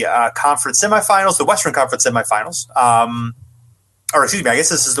the conference semifinals, the Western Conference semifinals. Or excuse me, I guess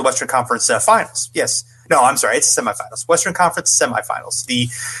this is the Western Conference finals. Yes, no, I'm sorry, it's semifinals. Western Conference semifinals. The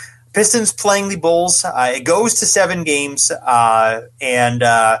Pistons playing the Bulls. It goes to 7 games, and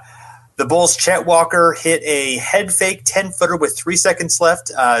the Bulls' Chet Walker hit a head fake 10-footer with 3 seconds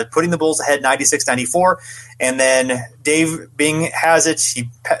left, putting the Bulls ahead 96-94. And then Dave Bing has it. He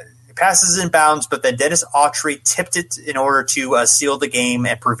passes in bounds, but then Dennis Autry tipped it in order to seal the game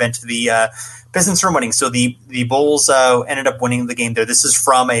and prevent the Pistons from winning. So the Bulls ended up winning the game there. This is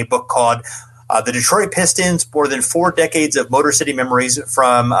from a book called The Detroit Pistons, More Than 4 Decades of Motor City Memories,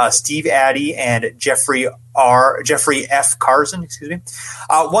 from Steve Addy and Jeffrey F. Carson. Excuse me.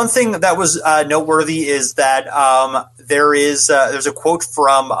 One thing that was noteworthy is that there's a quote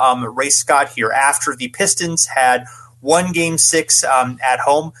from Ray Scott here after the Pistons had won Game 6 at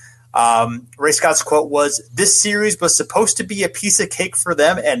home. Ray Scott's quote was, "This series was supposed to be a piece of cake for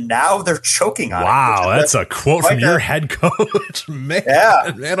them, and now they're choking on it." Wow, that's a quote from your head coach. Man,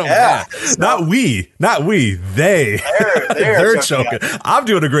 man, oh man. So, not we, they. They're choking. I'm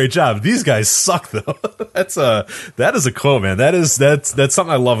doing a great job. These guys suck, though. That is a quote, man. That's something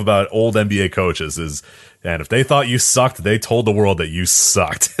I love about old NBA coaches is. And if they thought you sucked, they told the world that you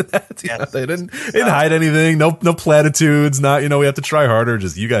sucked. They didn't hide anything. No platitudes. Not, we have to try harder.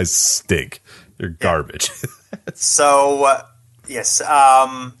 Just, you guys stink. You're garbage. So, yes.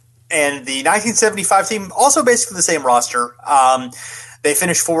 And the 1975 team, also basically the same roster. They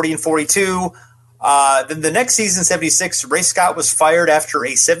finished 40-42. Then the next season, 76, Ray Scott was fired after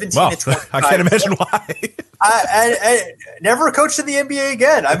a 17-25. I can't imagine why. I never coached in the NBA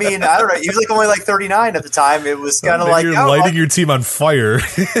again. I mean, I don't know. He was only 39 at the time. It was kind of like lighting your team on fire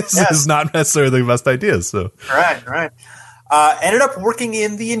is not necessarily the best idea. So right. Ended up working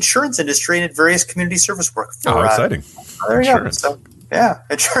in the insurance industry and at various community service work. Exciting! There you go. So, yeah,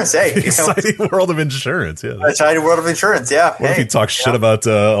 insurance. Hey, exciting world of insurance. Yeah, exciting world of insurance. Yeah. What if he talks shit about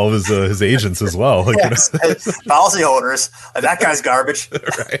all of his agents as well? Policyholders. That guy's garbage.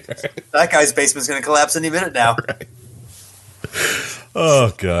 Right. That guy's basement's going to collapse any minute now. Right.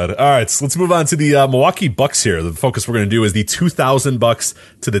 Oh God! All right, so let's move on to the Milwaukee Bucks here. The focus we're going to do is the 2000 Bucks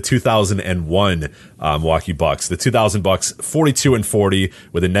to the 2001 Milwaukee Bucks. The 2000 Bucks 42-40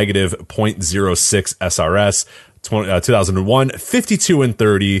 with a negative .06 SRS. 2001,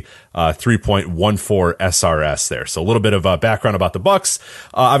 52-30, 3.14 SRS there. So a little bit of background about the Bucks.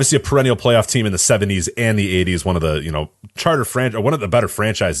 Obviously a perennial playoff team in the 70s and the 80s. One of the, charter franchise, one of the better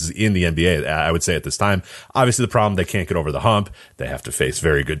franchises in the NBA, I would say at this time. Obviously the problem, they can't get over the hump. They have to face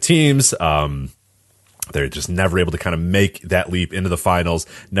very good teams. They're just never able to kind of make that leap into the finals,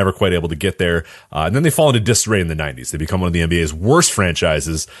 never quite able to get there. And then they fall into disarray in the 90s. They become one of the NBA's worst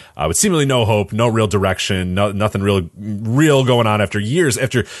franchises with seemingly no hope, no real direction, nothing real going on after years.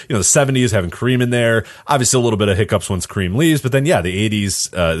 After, the 70s having Kareem in there, obviously a little bit of hiccups once Kareem leaves. But then, the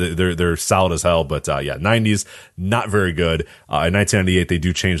 80s, they're solid as hell. But 90s, not very good. In 1998, they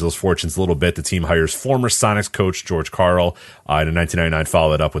do change those fortunes a little bit. The team hires former Sonics coach George Karl. And in 1999,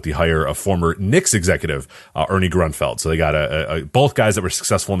 followed up with the hire of former Knicks executive Ernie Grunfeld. So they got both guys that were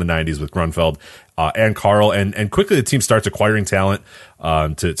successful in the 90s with Grunfeld and Karl, and quickly the team starts acquiring talent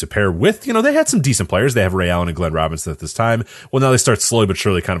to pair with. They had some decent players. They have Ray Allen and Glenn Robinson at this time. Well, now they start slowly but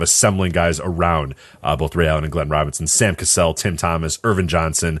surely kind of assembling guys around both Ray Allen and Glenn Robinson. Sam Cassell, Tim Thomas, Irvin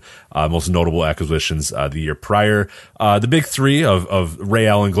Johnson, most notable acquisitions the year prior. The big three of Ray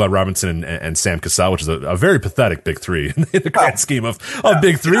Allen, Glenn Robinson, and Sam Cassell, which is a very pathetic big three in the grand scheme of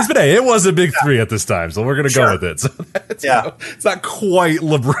big threes. But hey, it was a big three at this time, so we're going to go with it. So it's not quite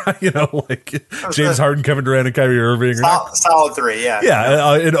LeBron, like James Harden, Kevin Durant, and Kyrie Irving. Solid three, yeah.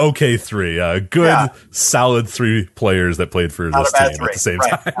 Yeah, an okay three. Good, solid three players that played for this team at the same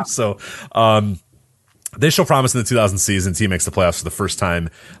time. So, they show promise in the 2000 season. Team makes the playoffs for the first time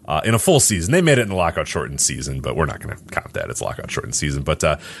in a full season. They made it in a lockout shortened season, but we're not going to count that. It's a lockout shortened season. But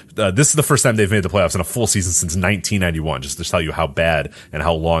this is the first time they've made the playoffs in a full season since 1991, just to tell you how bad and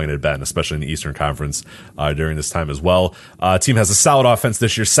how long it had been, especially in the Eastern Conference during this time as well. Team has a solid offense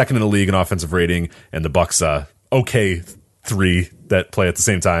this year, second in the league in offensive rating, and the Bucks, okay three that play at the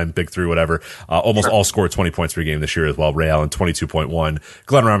same time, big three, whatever. Almost all scored 20 points per game this year as well. Ray Allen, 22.1.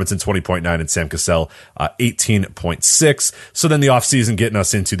 Glenn Robinson, 20.9. And Sam Cassell, 18.6. So then the offseason getting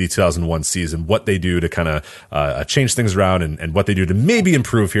us into the 2001 season, what they do to kind of change things around and what they do to maybe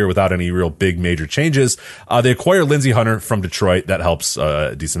improve here without any real big major changes. They acquire Lindsey Hunter from Detroit. That helps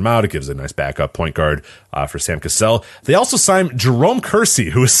a decent amount. It gives a nice backup point guard for Sam Cassell. They also signed Jerome Kersey,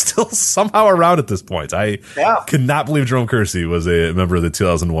 who is still somehow around at this point. I could not believe Jerome Kersey was a member of the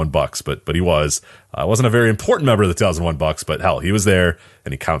 2001 Bucks, but he was. Wasn't a very important member of the 2001 Bucks, but hell, he was there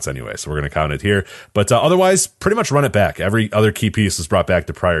and he counts anyway. So we're going to count it here. But otherwise, pretty much run it back. Every other key piece was brought back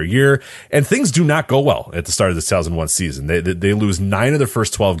the prior year, and things do not go well at the start of the 2001 season. They lose 9 of their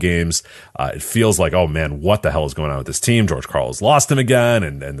first 12 games. It feels like, oh man, what the hell is going on with this team? George Karl has lost him again,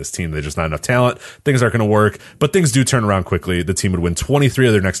 and this team, there's just not enough talent. Things aren't going to work, but things do turn around quickly. The team would win 23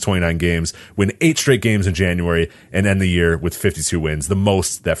 of their next 29 games, win 8 straight games in January, and end the year with 52 wins, the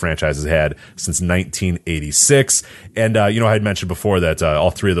most that franchise has had since 1986. And, I had mentioned before that all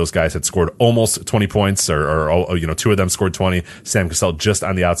 3 of those guys had scored almost 20 points, or 2 of them scored 20. Sam Cassell just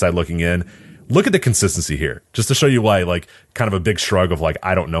on the outside looking in. Look at the consistency here, just to show you why, like, kind of a big shrug of, like,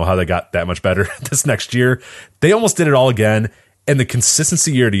 I don't know how they got that much better this next year. They almost did it all again. And the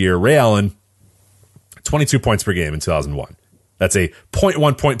consistency year to year, Ray Allen, 22 points per game in 2001. That's a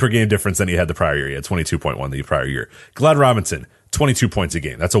 0.1 point per game difference than he had the prior year. He had 22.1 the prior year. Glenn Robinson, 22 points a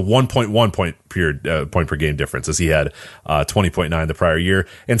game. That's a 1.1 point per game difference, as he had 20.9 the prior year.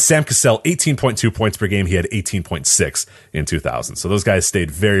 And Sam Cassell, 18.2 points per game. He had 18.6 in 2000. So those guys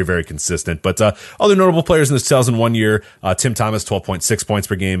stayed very, very consistent. But other notable players in this 2001 year, Tim Thomas, 12.6 points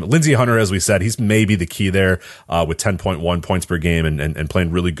per game. Lindsey Hunter, as we said, he's maybe the key there with 10.1 points per game and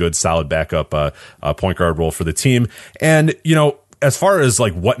playing really good, solid backup point guard role for the team. And, as far as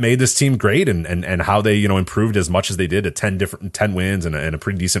like what made this team great and how they, improved as much as they did at 10 wins and a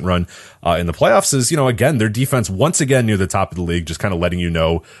pretty decent run in the playoffs is, again, their defense once again near the top of the league, just kind of letting you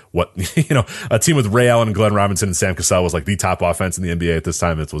know what, a team with Ray Allen and Glenn Robinson and Sam Cassell was like the top offense in the NBA at this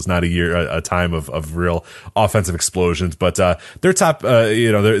time. It was not a time of real offensive explosions, but their top,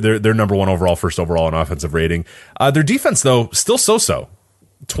 they're number one overall, first overall in offensive rating. Their defense, though, still so-so,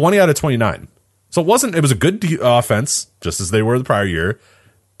 20 out of 29. So it was a good offense, just as they were the prior year,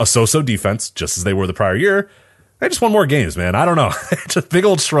 a so-so defense, just as they were the prior year. They just won more games, man. I don't know. Just big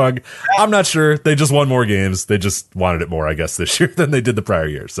old shrug. I'm not sure. They just won more games. They just wanted it more, I guess, this year than they did the prior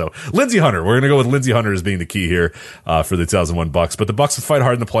year. So Lindsey Hunter, we're going to go with Lindsey Hunter as being the key here for the 2001 Bucks. But the Bucks would fight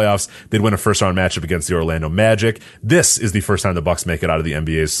hard in the playoffs. They'd win a first-round matchup against the Orlando Magic. This is the first time the Bucks make it out of the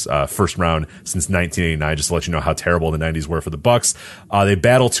NBA's first round since 1989, just to let you know how terrible the 90s were for the Bucks. They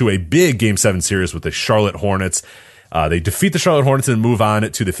battle to a big Game 7 series with the Charlotte Hornets. They defeat the Charlotte Hornets and move on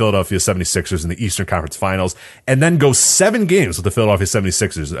to the Philadelphia 76ers in the Eastern Conference Finals, and then go 7 games with the Philadelphia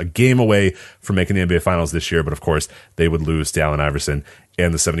 76ers, a game away from making the NBA Finals this year. But of course, they would lose to Allen Iverson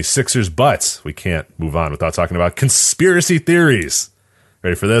and the 76ers. But we can't move on without talking about conspiracy theories.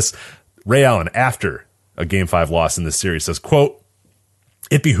 Ready for this? Ray Allen, after a Game 5 loss in this series, says, quote,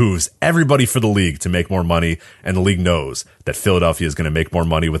 "It behooves everybody for the league to make more money, and the league knows that Philadelphia is going to make more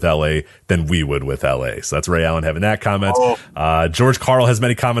money with LA than we would with LA." So that's Ray Allen having that comment. George Karl has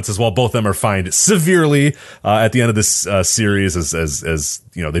many comments as well. Both of them are fined severely at the end of this series, as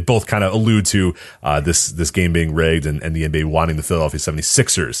they both kind of allude to this game being rigged and the NBA wanting the Philadelphia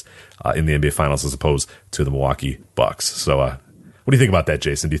 76ers in the NBA Finals as opposed to the Milwaukee Bucks. So what do you think about that,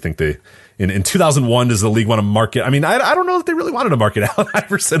 Jason? Do you think in 2001, does the league want to market? I mean, I don't know that they really wanted to market Allen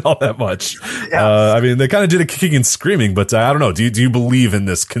Iverson all that much. Yeah. They kind of did it kicking and screaming, but I don't know. Do you believe in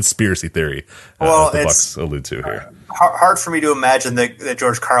this conspiracy theory that the Bucks allude to here? Hard for me to imagine that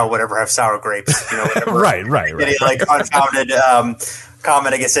George Karl would ever have sour grapes. Right. Any, like unfounded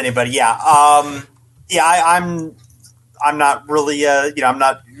comment against anybody. Yeah. I'm not really I'm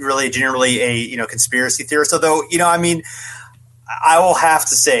not really generally a conspiracy theorist. Although I will have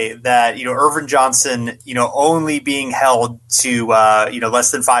to say that, Irvin Johnson, only being held to,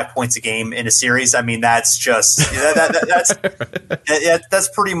 less than 5 points a game in a series. I mean, that's just, that's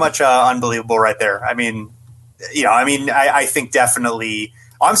pretty much unbelievable right there. I mean, I think definitely,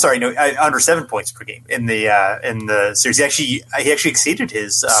 I'm sorry, under 7 points per game in the series. He actually exceeded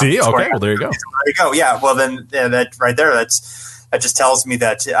his. Okay. Well, there you go. There you go. Yeah. Well, then that right there, that just tells me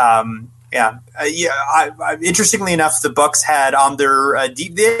that, interestingly enough, the Bucks had on their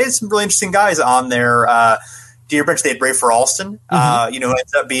they had some really interesting guys on their junior bench. They had Rafer Alston,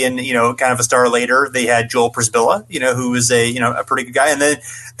 ends up being kind of a star later. They had Joel Przybilla, who was a pretty good guy, and then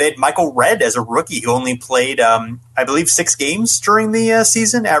they had Michael Redd as a rookie who only played I believe 6 games during the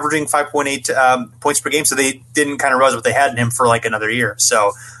season, averaging 5.8 points per game. So they didn't kind of realize what they had in him for like another year.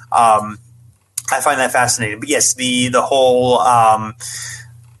 So I find that fascinating. But yes, the whole.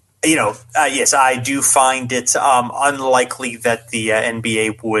 Yes, I do find it unlikely that the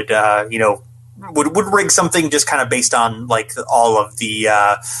NBA would rig something just kind of based on like all of the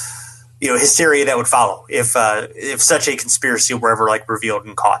hysteria that would follow if such a conspiracy were ever like revealed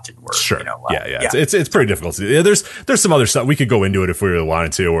and caught and were sure. It's pretty difficult to do. There's some other stuff we could go into it if we really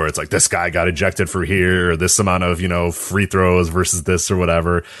wanted to, where it's like this guy got ejected for here, or this amount of free throws versus this or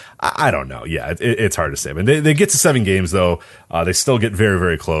whatever. I don't know. Yeah, it's hard to say. I mean, they get to 7 games though. They still get very,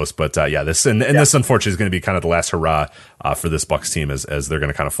 very close. But this this unfortunately is going to be kind of the last hurrah for this Bucks team as they're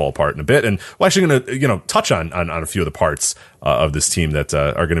going to kind of fall apart in a bit. And we're actually going to touch on a few of the parts of this team that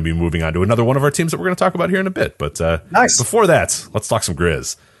are going to be moving on to another one of our teams that we're going to talk about here in a bit. But nice. Before that, let's talk some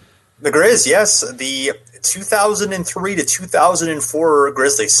Grizz. The Grizz, yes, the 2003 to 2004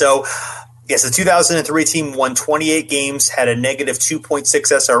 Grizzlies. So. Yes, the 2003 team won 28 games, had a negative 2.6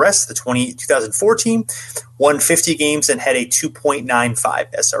 SRS. The 2004 team won 50 games and had a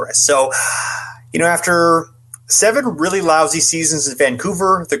 2.95 SRS. So, after 7 really lousy seasons in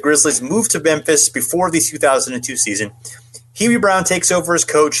Vancouver, the Grizzlies moved to Memphis before the 2002 season. Hubie Brown takes over as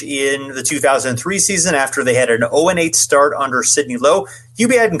coach in the 2003 season after they had an 0-8 start under Sidney Lowe.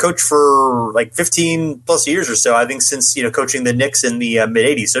 Hubie hadn't coached for like 15 plus years or so, I think, since coaching the Knicks in the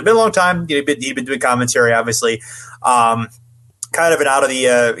mid-'80s. So it's been a long time. He'd been doing commentary, obviously. Kind of an out of the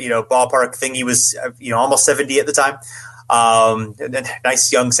ballpark thing. He was almost 70 at the time.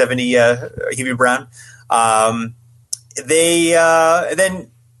 Nice young 70 Hubie Brown.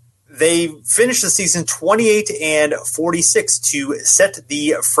 they finished the season 28-46 to set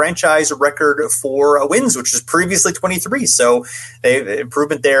the franchise record for wins, which was previously 23. So they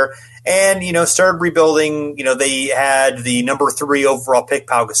improvement there. And, started rebuilding. They had the number 3 overall pick,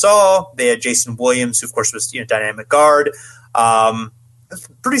 Pau Gasol. They had Jason Williams, who, of course, was dynamic guard.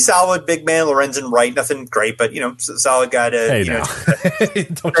 Pretty solid big man, Lorenzen Wright. Nothing great, but, solid guy to, hey,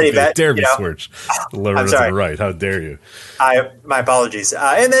 don't you dare be switch. Lorenzen Wright. How dare you? My apologies.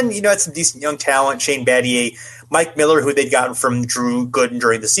 And then, had some decent young talent, Shane Battier, Mike Miller, who they'd gotten from Drew Gooden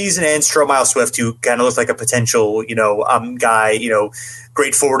during the season, and Stromile Swift, who kind of looked like a potential, guy,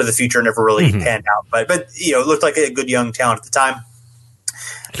 great forward to the future, never really panned out. But looked like a good young talent at the time.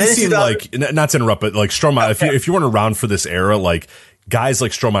 He seemed like, not to interrupt, but like Stromile, if you weren't around for this era, like guys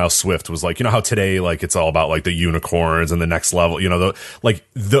like Stromile Swift was like, how today, like it's all about like the unicorns and the next level,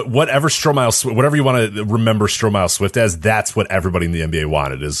 whatever Stromile Swift, whatever you want to remember Stromile Swift as, that's what everybody in the NBA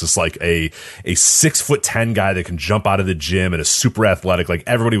wanted, is just like a 6'10" guy that can jump out of the gym and is super athletic. Like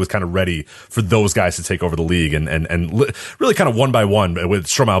everybody was kind of ready for those guys to take over the league, and really kind of one by one, with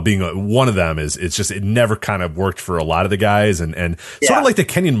Stromile being one of them, it never kind of worked for a lot of the guys, and sort of like the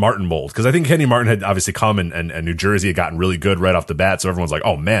Kenyon Martin mold, because I think Kenyon Martin had obviously come and New Jersey had gotten really good right off the bat. So everyone's like,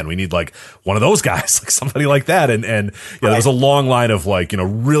 oh man, we need like one of those guys, like somebody like that. And there was a long line of like,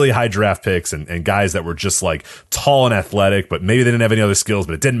 really high draft picks and guys that were just like tall and athletic, but maybe they didn't have any other skills,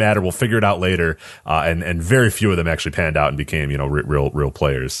 but it didn't matter. We'll figure it out later. And very few of them actually panned out and became, real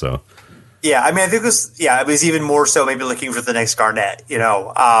players. So. Yeah, I mean, I think it was even more so maybe looking for the next Garnett,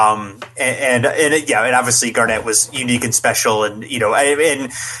 and obviously Garnett was unique and special, and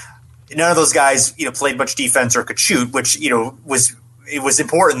and none of those guys played much defense or could shoot, which was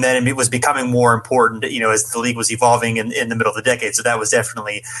important then, and it was becoming more important as the league was evolving in the middle of the decade. So that was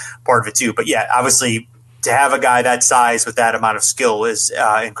definitely part of it too. But yeah, obviously to have a guy that size with that amount of skill is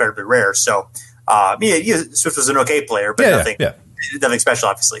incredibly rare. So Swift was an okay player, but nothing special,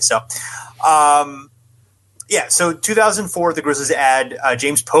 obviously. So. So 2004, the Grizzlies add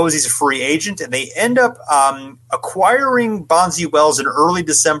James Posey as a free agent, and they end up acquiring Bonzi Wells in early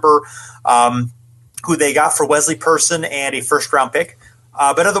December, who they got for Wesley Person and a first-round pick.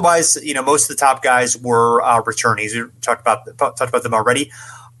 But otherwise, most of the top guys were returnees. We talked about them already.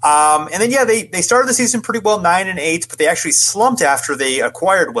 And then, they started the season pretty well, 9-8, but they actually slumped after they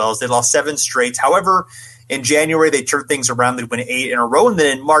acquired Wells. They lost 7 straight. However, in January, they turned things around. They'd win 8 in a row. And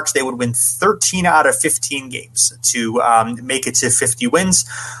then in March, they would win 13 out of 15 games to make it to 50 wins.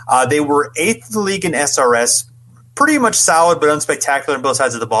 They were 8th in the league in SRS, pretty much solid but unspectacular on both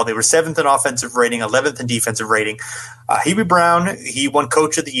sides of the ball. They were 7th in offensive rating, 11th in defensive rating. Hubie Brown, he won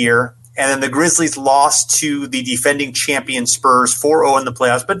Coach of the Year. And then the Grizzlies lost to the defending champion Spurs 4-0 in the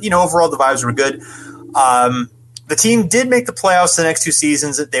playoffs. But, overall, the vibes were good. The team did make the playoffs the next 2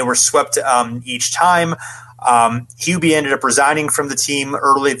 seasons. They were swept each time. Hubie ended up resigning from the team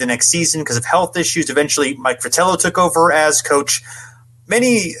early the next season because of health issues. Eventually, Mike Fratello took over as coach.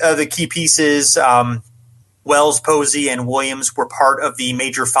 Many of the key pieces, Wells, Posey, and Williams, were part of the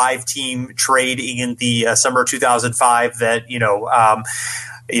major 5-team trade in the summer of 2005 that,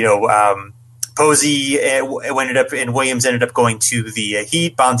 Posey ended up, and Williams ended up going to the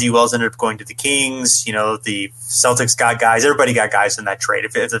Heat. Bonzi Wells ended up going to the Kings. The Celtics got guys. Everybody got guys in that trade.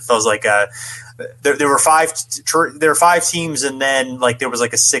 If it feels like there were 5 teams, and then like there was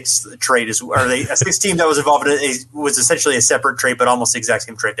like a 6th trade a 6th team that was involved in it was essentially a separate trade, but almost the exact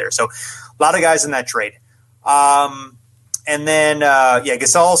same trade there. So a lot of guys in that trade. And then,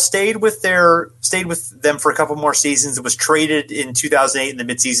 Gasol stayed with them for a couple more seasons. It was traded in 2008 in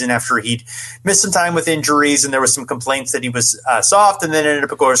the midseason after he'd missed some time with injuries, and there was some complaints that he was soft, and then ended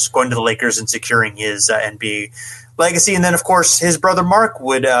up, of course, going to the Lakers and securing his NBA legacy. And then, of course, his brother Mark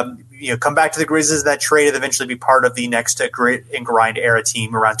would come back to the Grizzlies in that trade and eventually be part of the next grit and grind era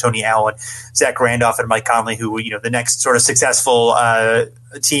team around Tony Allen, Zach Randolph, and Mike Conley, who were the next sort of successful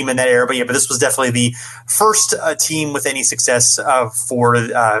team in that era. But this was definitely the first team with any success for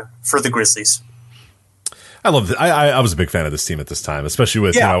the Grizzlies. I love it. I was a big fan of this team at this time, especially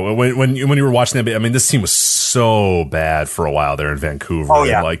with when you were watching that. I mean, this team was so bad for a while there in Vancouver. Oh,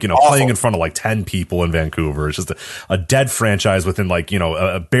 yeah. And playing in front of like 10 people in Vancouver. It's just a dead franchise within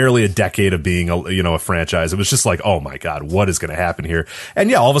barely a decade of being a franchise. It was just like, oh my God, what is going to happen here?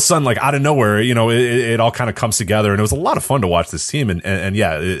 And all of a sudden, like out of nowhere, it all kind of comes together, and it was a lot of fun to watch this team. And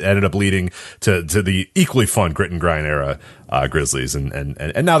it ended up leading to the equally fun grit and grind era Grizzlies,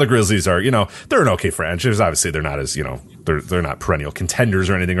 and now the Grizzlies are, they're an okay franchise. Obviously, they're not as, they're not perennial contenders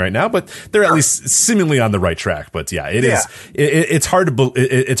or anything right now, but they're at least seemingly on the right track. But yeah, it's hard to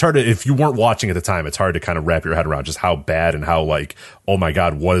if you weren't watching at the time, it's hard to kind of wrap your head around just how bad and how like, oh my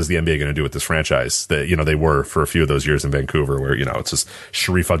God, what is the NBA going to do with this franchise that, they were for a few of those years in Vancouver where, it's just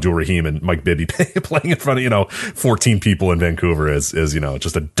Sharif Abdul-Rahim and Mike Bibby playing in front of, 14 people in Vancouver is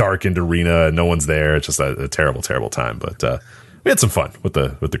just a darkened arena. No one's there. It's just a terrible, terrible time. But we had some fun with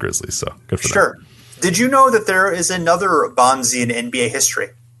the Grizzlies. So good for them. Sure. Did you know that there is another Bonzi in NBA history?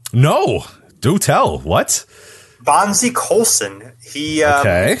 No. Do tell. What? Bonzi Colson. He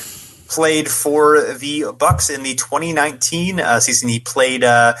played for the Bucks in the 2019 season. He played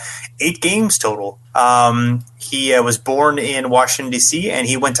 8 games total. He was born in Washington, D.C., and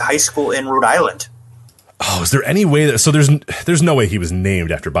he went to high school in Rhode Island. Oh, is there any way that – so there's no way he was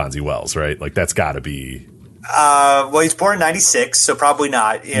named after Bonzi Wells, right? Like that's got to be – well, he's born in 96, so probably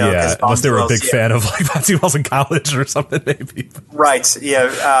not. Unless they were a big fan of like Bonzi Wells in college or something, maybe. Right, yeah.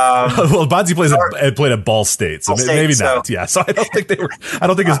 Well, Bonzi played at Ball State, so maybe not. Yeah, so I don't think they were. I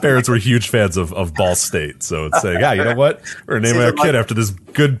don't think his parents were huge fans of Ball State. So it's saying, you know what? We're naming our kid after this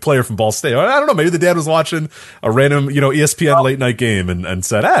good player from Ball State. I don't know. Maybe the dad was watching a random, ESPN late night game and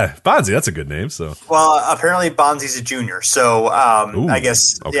said, Bonzi, that's a good name. So apparently Bonzi's a junior, so I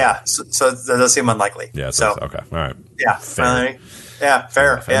guess So that does seem unlikely. Yeah. So. Okay. All right. Yeah.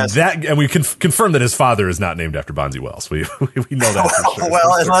 Fair. Yes. And we confirm that his father is not named after Bonzi Wells. We know that for sure.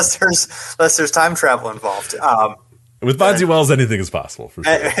 Well, unless there's time travel involved. With Bonzi Wells, anything is possible. For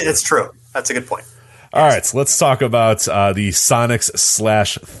sure. It's true. That's a good point. All right, so let's talk about the Sonics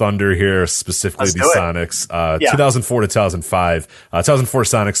 / Thunder here, specifically Sonics. 2004 to 2005. 2004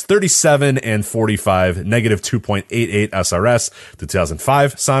 Sonics, 37-45, negative 2.88 SRS. The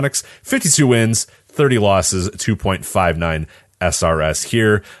 2005 Sonics, 52 wins, 30 losses, 2.59 SRS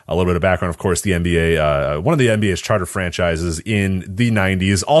here. A little bit of background, of course, the NBA, one of the NBA's charter franchises in the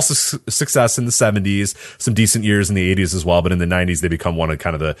 90s, also success in the 70s, some decent years in the 80s as well, but in the 90s, they become one of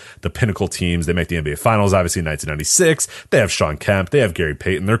kind of the pinnacle teams. They make the NBA Finals, obviously, in 1996. They have Sean Kemp. They have Gary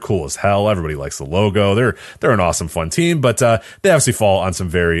Payton. They're cool as hell. Everybody likes the logo. They're an awesome, fun team, but they obviously fall on some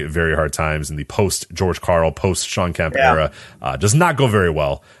very, very hard times in the post-George Karl, post-Sean Kemp era. Does not go very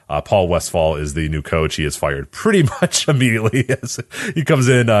well. Paul Westphal is the new coach. He is fired pretty much immediately. He comes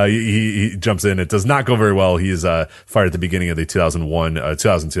in, he jumps in. It does not go very well. He is fired at the beginning of the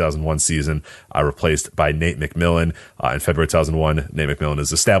 2001 season, replaced by Nate McMillan. In February 2001, Nate McMillan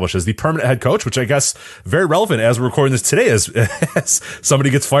is established as the permanent head coach, which I guess very relevant as we're recording this today, as somebody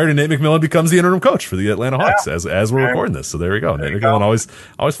gets fired and Nate McMillan becomes the interim coach for the Atlanta Hawks as we're recording this. So there we go. Nate McMillan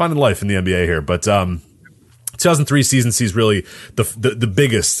always finding life in the NBA here, but 2003 season sees really the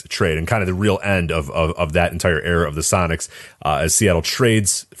biggest trade and kind of the real end of that entire era of the Sonics, as Seattle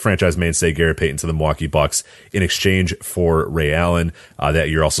trades franchise mainstay Gary Payton to the Milwaukee Bucks in exchange for Ray Allen. That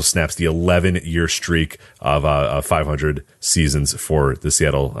year also snaps the 11-year streak of 500 seasons for the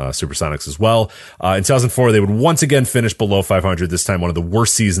Seattle Supersonics as well. In 2004, they would once again finish below 500, this time one of the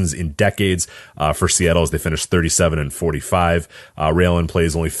worst seasons in decades for Seattle, as they finished 37-45. Ray Allen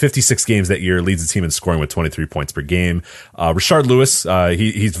plays only 56 games that year, leads the team in scoring with 23 points per game. Rashard Lewis,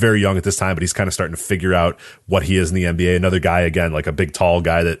 he's very young at this time, but he's kind of starting to figure out what he is in the NBA. Another guy, again, like a big, tall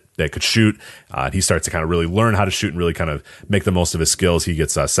guy that could shoot. He starts to kind of really learn how to shoot and really kind of make the most of his skills. He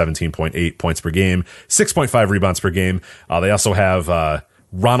gets 17.8 points per game, 6.5 rebounds per game. They also have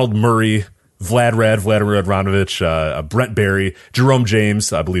Ronald Murray, Vladimir Radovich, Brent Barry, Jerome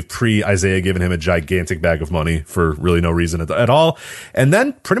James, I believe pre-Isaiah giving him a gigantic bag of money for really no reason at all. And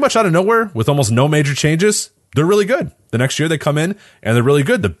then pretty much out of nowhere, with almost no major changes, they're really good. The next year they come in and they're really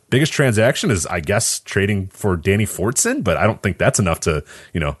good. The biggest transaction is, I guess, trading for Danny Fortson, but I don't think that's enough to,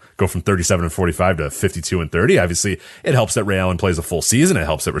 go from 37-45 to 52-30. Obviously, it helps that Ray Allen plays a full season. It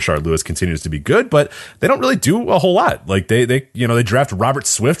helps that Rashard Lewis continues to be good, but they don't really do a whole lot. Like they draft Robert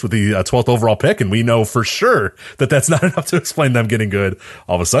Swift with the 12th overall pick, and we know for sure that that's not enough to explain them getting good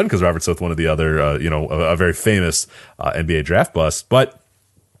all of a sudden, because Robert Swift, one of the other, a very famous NBA draft bust. But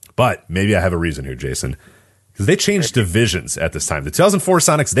maybe I have a reason here, Jason. Because they changed divisions at this time. The 2004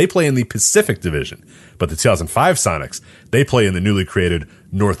 Sonics, they play in the Pacific Division. But the 2005 Sonics, they play in the newly created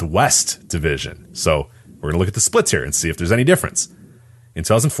Northwest Division. So we're going to look at the splits here and see if there's any difference. In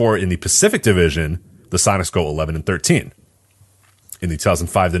 2004, in the Pacific Division, the Sonics go 11-13. In the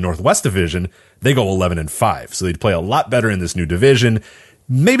 2005, the Northwest Division, they go 11-5. So they'd play a lot better in this new division.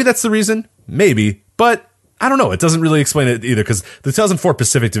 Maybe that's the reason. Maybe. But I don't know. It doesn't really explain it either, because the 2004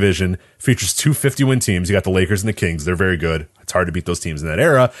 Pacific Division features two 50-win teams. You got the Lakers and the Kings. They're very good. It's hard to beat those teams in that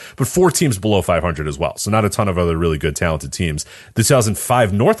era, but 4 teams below 500 as well. So not a ton of other really good, talented teams. The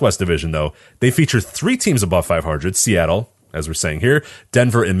 2005 Northwest Division, though, they feature 3 teams above 500. Seattle, as we're saying here,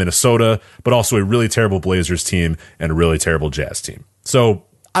 Denver and Minnesota, but also a really terrible Blazers team and a really terrible Jazz team. So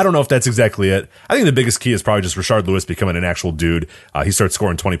I don't know if that's exactly it. I think the biggest key is probably just Rashard Lewis becoming an actual dude. He starts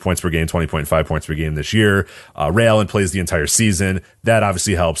scoring 20 points per game, 20.5 points per game this year. Ray Allen plays the entire season. That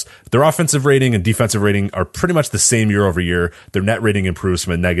obviously helps. Their offensive rating and defensive rating are pretty much the same year over year. Their net rating improves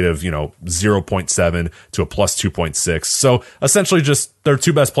from a negative, 0.7 to a plus 2.6. So essentially just their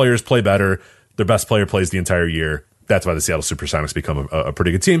 2 best players play better. Their best player plays the entire year. That's why the Seattle Supersonics become a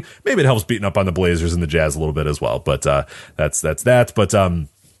pretty good team. Maybe it helps beating up on the Blazers and the Jazz a little bit as well. But that's that. But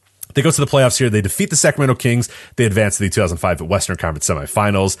they go to the playoffs here. They defeat the Sacramento Kings. They advance to the 2005 Western Conference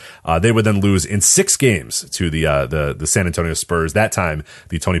semifinals. They would then lose in 6 games to the San Antonio Spurs. That time,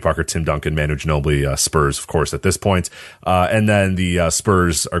 the Tony Parker, Tim Duncan, Manu Ginobili Spurs, of course, at this point. And then the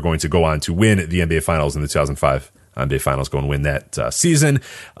Spurs are going to go on to win the NBA Finals in the 2005 NBA Finals, go and win that season.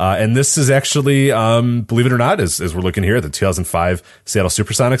 And this is actually, believe it or not, as we're looking here at the 2005 Seattle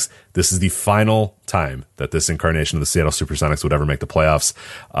Supersonics, this is the final time that this incarnation of the Seattle Supersonics would ever make the playoffs.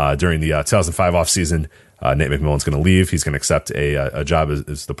 During the 2005 offseason, Nate McMillan's going to leave. He's going to accept a job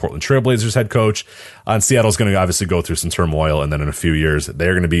as the Portland Trailblazers head coach. And Seattle's going to obviously go through some turmoil. And then in a few years,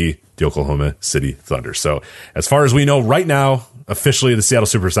 they're going to be the Oklahoma City Thunder. So as far as we know right now, officially the Seattle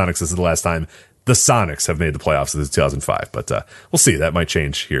Supersonics, this is the last time the Sonics have made the playoffs since 2005, but we'll see. That might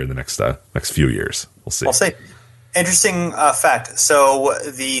change here in the next few years. We'll see. Interesting fact. So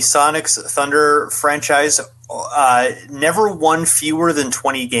the Sonics Thunder franchise never won fewer than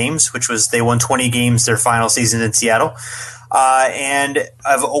 20 games, which was they won 20 games their final season in Seattle, and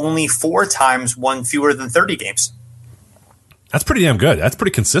have only 4 times won fewer than 30 games. That's pretty damn good. That's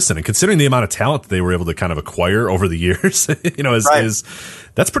pretty consistent. And considering the amount of talent that they were able to kind of acquire over the years,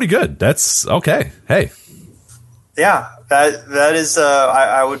 that's pretty good. That's okay. Hey. Yeah, that is,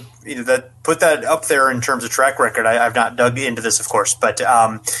 I would, that put that up there in terms of track record. I've not dug into this, of course, but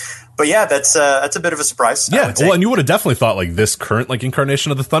yeah, that's a bit of a surprise. Yeah, well, and you would have definitely thought like this current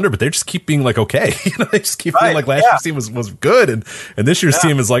incarnation of the Thunder, but they just keep being okay. They just keep being like last year's team was good, and this year's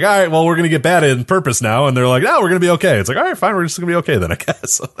team is like, all right, well, we're gonna get bad in purpose now, and they're like, no, we're gonna be okay. It's like, all right, fine, we're just gonna be okay then, I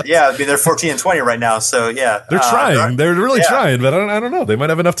guess. Yeah, I mean they're 14-20 right now, so yeah, they're trying, they're really trying, but I don't know, they might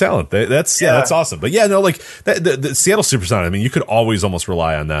have enough talent. That's awesome. But yeah, no, the Seattle Supersonics. I mean, you could always almost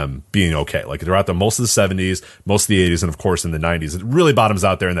rely on them being okay. Like they're out there most of the 70s, most of the 80s, and of course in the 90s. It really bottoms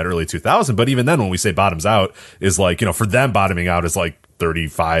out there in that early 2000s. But even then, when we say bottoms out, is for them bottoming out is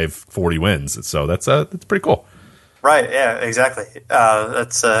 35, 40 wins. So that's pretty cool. Right. Yeah, exactly.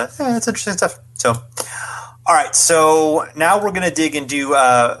 That's interesting stuff. So, all right. So now we're going to dig into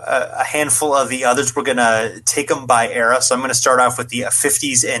a handful of the others. We're going to take them by era. So I'm going to start off with the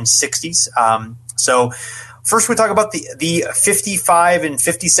 50s and 60s. So first, we talk about the 55 and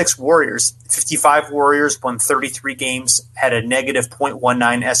 56 Warriors. 55 Warriors won 33 games, had a negative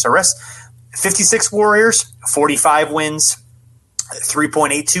 .19 SRS. 56 Warriors, 45 wins,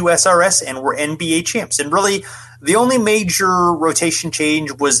 3.82 SRS, and were NBA champs. And really, the only major rotation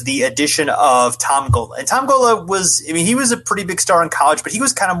change was the addition of Tom Gola. And Tom Gola he was a pretty big star in college, but he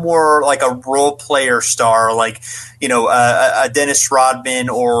was kind of more like a role player star, a Dennis Rodman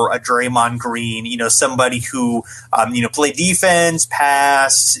or a Draymond Green, somebody who, played defense,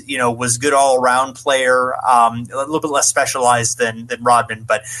 passed, was good all around player, a little bit less specialized than Rodman,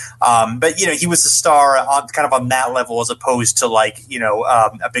 but he was a star on that level as opposed to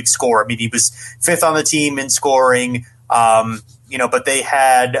a big scorer. I mean, he was 5th on the team in scoring. But they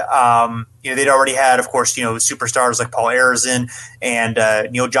had, they'd already had, of course, superstars like Paul Arizin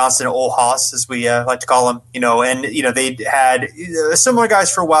and Neil Johnson, Ol Haas, as we like to call him, and they'd had similar guys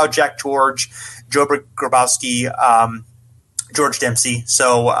for a while: Jack George, Joe Grabowski, George Dempsey.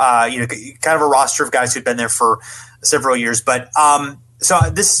 So kind of a roster of guys who'd been there for several years. But so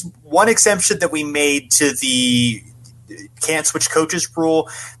this one exception that we made to the can't switch coaches rule.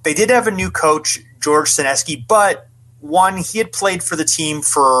 They did have a new coach, George Sineski, but one, he had played for the team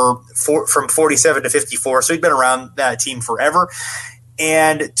from 47 to 54, so he'd been around that team forever.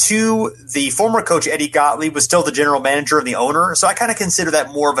 And 2, the former coach, Eddie Gottlieb, was still the general manager and the owner. So I kind of consider that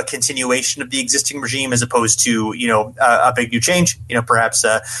more of a continuation of the existing regime as opposed to, a big new change. Perhaps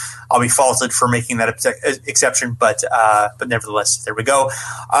I'll be faulted for making that exception, but nevertheless, there we go.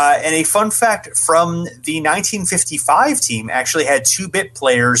 And a fun fact from the 1955 team actually had 2-bit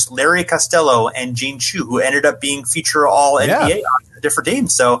players, Larry Costello and Gene Chu, who ended up being feature all NBA on a different team.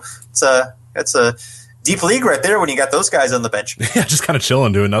 So it's a deep league right there when you got those guys on the bench. Yeah, just kind of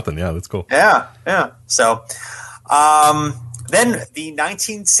chilling, doing nothing. Yeah, that's cool. Yeah. So, then the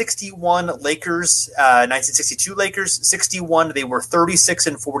 1961 Lakers, 1962 Lakers, 61, they were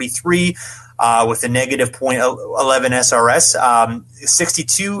 36-43 with a negative .11 SRS.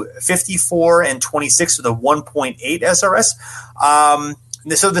 62, 54-26 with a 1.8 SRS.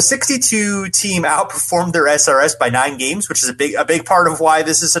 So the 62 team outperformed their SRS by 9 games, which is a big part of why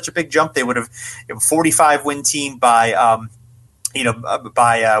this is such a big jump. They would have 45 win team by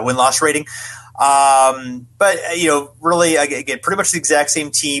win-loss rating. But really, again, pretty much the exact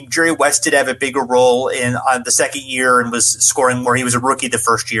same team. Jerry West did have a bigger role on the second year and was scoring more. He was a rookie the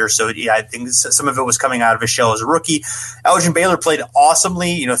first year, so yeah, I think some of it was coming out of his shell as a rookie. Elgin Baylor played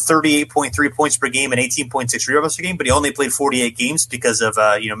awesomely, 38.3 points per game and 18.6 rebounds per game, but he only played 48 games because of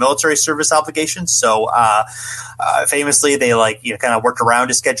military service obligations. So famously, they kind of worked around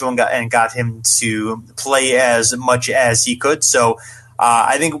his schedule and got him to play as much as he could. So.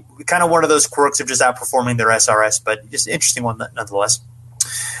 I think kind of one of those quirks of just outperforming their SRS, but just an interesting one nonetheless.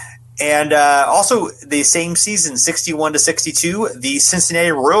 And also the same season, 61-62, the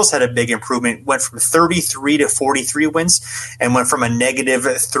Cincinnati Royals had a big improvement, went from 33 to 43 wins and went from a negative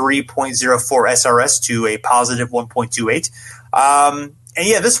 3.04 SRS to a positive 1.28. And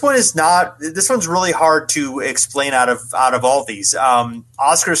yeah, this one's really hard to explain out of all these.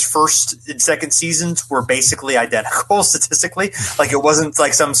 Oscar's first and second seasons were basically identical statistically. It wasn't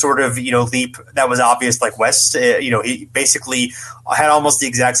like some sort of, leap that was obvious like West. He basically had almost the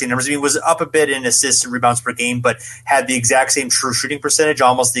exact same numbers. I mean, he was up a bit in assists and rebounds per game, but had the exact same true shooting percentage,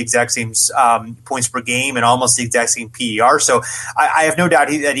 almost the exact same points per game, and almost the exact same PER. So I have no doubt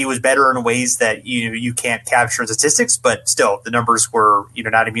that he was better in ways that you can't capture in statistics, but still the numbers were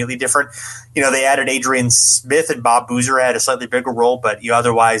not immediately different. They added Adrian Smith and Bob Boozer had a slightly bigger role, but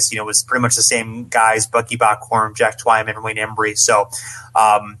otherwise, it was pretty much the same guys: Bucky Bockhorn, Jack Twyman, Wayne Embry. So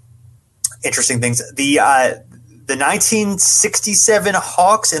interesting things. The 1967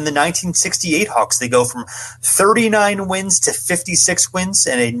 Hawks and the 1968 Hawks, they go from 39 wins to 56 wins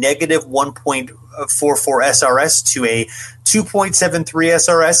and a negative 1.44 SRS to a 2.73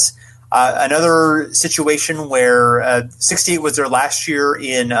 SRS. Another situation where 68 was their last year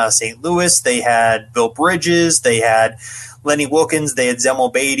in St. Louis. They had Bill Bridges, they had Lenny Wilkins, they had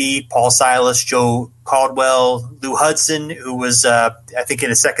Zemo Beatty, Paul Silas, Joe Caldwell, Lou Hudson, who was, I think, in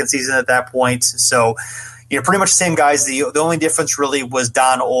his second season at that point. So, pretty much the same guys. The only difference really was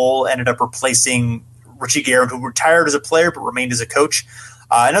Don Ohl ended up replacing Richie Guerin, who retired as a player but remained as a coach.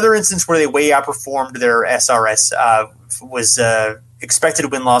 Another instance where they way outperformed their SRS was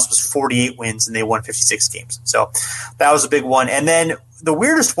expected win-loss was 48 wins, and they won 56 games. So that was a big one. And then the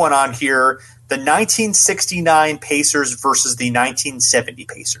weirdest one on here, the 1969 Pacers versus the 1970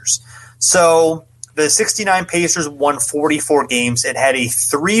 Pacers. So the 69 Pacers won 44 games and had a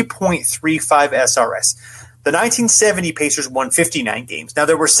 3.35 SRS. The 1970 Pacers won 59 games. Now,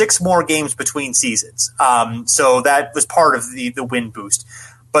 there were 6 more games between seasons, so that was part of the win boost.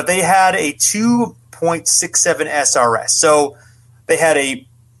 But they had a 2.67 SRS. So they had a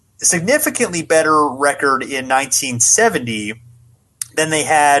significantly better record in 1970 than they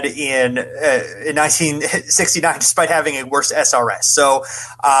had in 1969, despite having a worse SRS. So,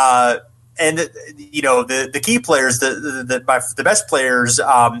 and the key players, the best players,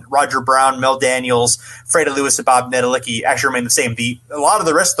 Roger Brown, Mel Daniels, Freddie Lewis, and Bob Nedelicki actually remain the same. A lot of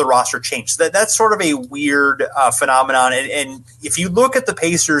the rest of the roster changed. So that's sort of a weird phenomenon. And if you look at the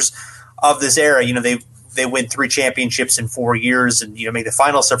Pacers of this era, they win 3 championships in 4 years and made the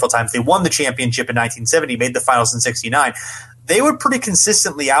finals several times. They won the championship in 1970, made the finals in 69. They would pretty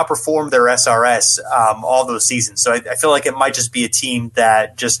consistently outperform their SRS all those seasons. So I feel like it might just be a team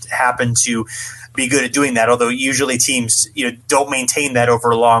that just happened to be good at doing that, although usually teams don't maintain that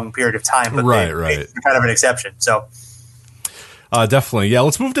over a long period of time. But right. They're kind of an exception. So. Definitely. Yeah,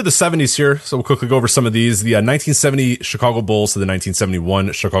 let's move to the 70s here. So we'll quickly go over some of these. The 1970 Chicago Bulls to the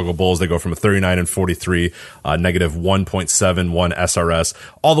 1971 Chicago Bulls, they go from a 39-43, negative 1.71 SRS,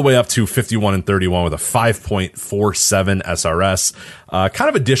 all the way up to 51-31 with a 5.47 SRS. Kind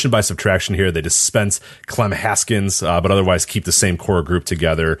of addition by subtraction here. They dispense Clem Haskins, but otherwise keep the same core group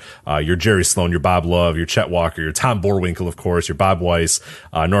together. Your Jerry Sloan, your Bob Love, your Chet Walker, your Tom Boerwinkle, of course, your Bob Weiss.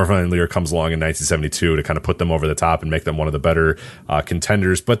 Norv Van Leer comes along in 1972 to kind of put them over the top and make them one of the better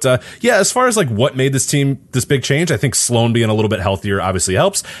contenders. But yeah, as far as like what made this team this big change, I think Sloan being a little bit healthier obviously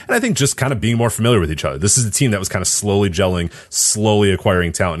helps. And I think just kind of being more familiar with each other. This is a team that was kind of slowly gelling, slowly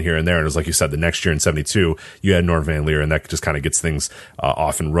acquiring talent here and there. And it was like you said, the next year in 72, you had Norv Van Leer, and that just kind of gets things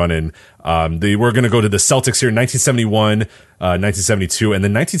off and running. We're going to go to the Celtics here in 1971. 1972, and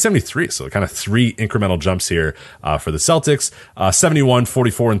then 1973. So kind of 3 incremental jumps here for the Celtics. 71,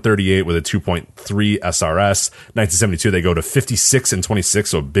 44, and 38 with a 2.3 SRS. 1972, they go to 56 and 26,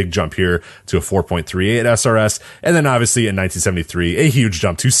 so a big jump here to a 4.38 SRS. And then obviously in 1973, a huge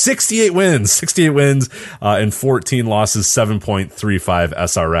jump to 68 wins. 68 wins and 14 losses, 7.35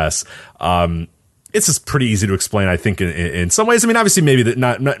 SRS. It's just pretty easy to explain, I think, in some ways. I mean, obviously, maybe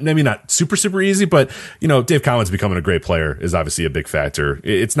not super easy, but Dave Collins becoming a great player is obviously a big factor.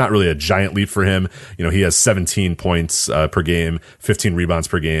 It's not really a giant leap for him. He has 17 points per game, 15 rebounds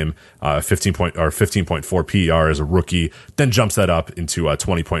per game, 15.4 PER as a rookie. Then jumps that up into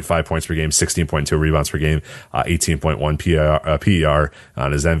 20.5 points per game, 16.2 rebounds per game, 18.1 PER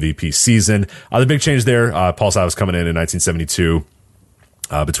on his MVP season. The big change there, Paul Silas coming in 1972.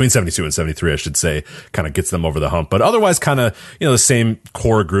 Between 72 and 73, I should say, kind of gets them over the hump. But otherwise, kind of, the same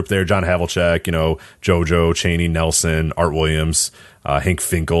core group there. John Havlicek, JoJo, Chaney, Nelson, Art Williams, Hank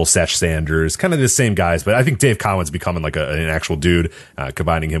Finkel, Satch Sanders, kind of the same guys. But I think Dave Collins becoming like an actual dude,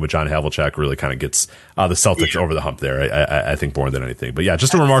 combining him with John Havlicek really kind of gets the Celtics over the hump there, I think, more than anything. But yeah,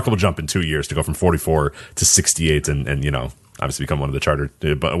 just a remarkable jump in 2 years to go from 44 to 68 and obviously become one of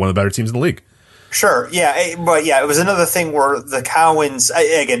the better teams in the league. Sure. Yeah. But yeah, it was another thing where the Cowens,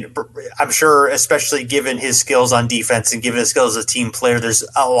 again, I'm sure, especially given his skills on defense and given his skills as a team player, there's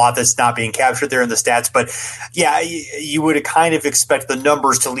a lot that's not being captured there in the stats. But yeah, you would kind of expect the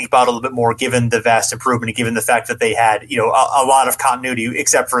numbers to leap out a little bit more given the vast improvement and given the fact that they had, a lot of continuity,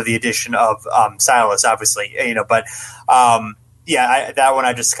 except for the addition of Silas, obviously, but yeah, that one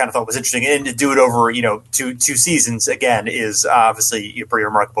I just kind of thought was interesting, and to do it over two seasons again is obviously pretty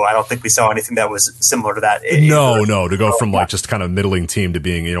remarkable. I don't think we saw anything that was similar to that. No, to go from like just kind of middling team to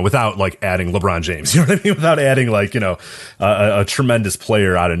being without like adding LeBron James, you know what I mean? Without adding like a tremendous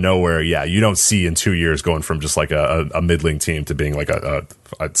player out of nowhere. Yeah, you don't see in 2 years going from just like a middling team to being like a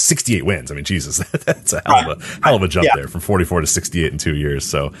 68 wins. I mean, Jesus, that's a hell of a jump there from 44 to 68 in 2 years.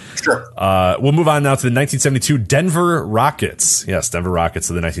 So sure, we'll move on now to the 1972 Denver Rockets. Yes, Denver Rockets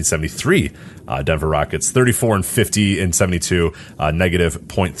to the 1973 Denver Rockets, 34 and 50 in 72, negative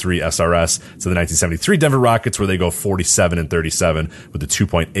 0.3 SRS. To the 1973 Denver Rockets, where they go 47 and 37 with a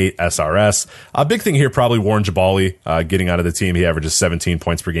 2.8 SRS. A big thing here, probably Warren Jabali getting out of the team. He averages 17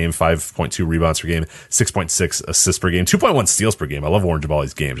 points per game, 5.2 rebounds per game, 6.6 assists per game, 2.1 steals per game. I love Warren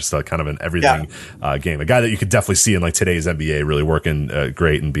Jabali's game, just kind of an everything game. A guy that you could definitely see in like today's NBA, really working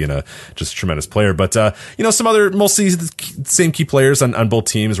great and being just a tremendous player. But some other mostly same key players on both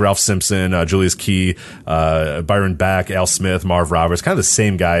teams: Ralph Simpson, Julius Key, Byron Back, Al Smith, Marv Roberts, kind of the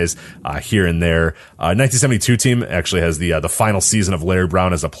same guys here and there. 1972 team actually has the final season of Larry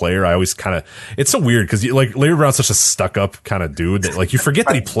Brown as a player. I always it's so weird because Larry Brown's such a stuck up kind of dude that like you forget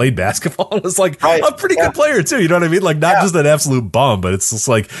that he played basketball and was like a pretty good player too. You know what I mean? Like not just an absolute bum, but it's just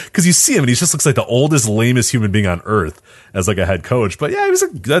like because you see him and he just looks like the oldest, lamest human being on earth as like a head coach. But yeah, he was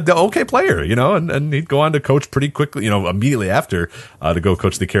a okay player, and he'd go on to coach pretty quickly, immediately after to go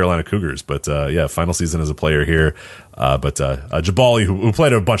coach the Carolina Cougars. But yeah, final season as a player here. But Jabali, who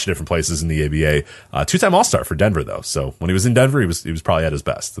played at a bunch of different places in the ABA, two-time All-Star for Denver though. So when he was in Denver, he was probably at his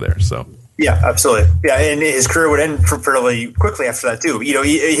best there. So yeah, absolutely. Yeah, and his career would end fairly quickly after that too.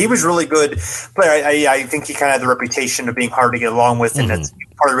 He was really good player. I think he kind of had the reputation of being hard to get along with, and that's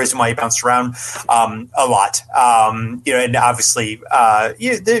part of the reason why he bounced around a lot. And obviously,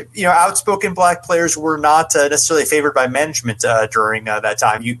 outspoken black players were not necessarily favored by management during that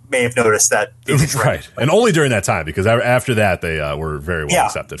time. You may have noticed that, right? And only during that time, because after that they were very well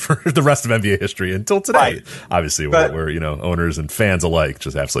accepted for the rest of NBA history until today. Right. Obviously, where owners and fans alike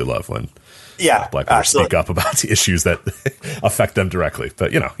just absolutely love when black players speak up about the issues that affect them directly.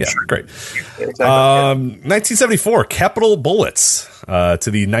 But sure. Great. Exactly. 1974 Capital Bullets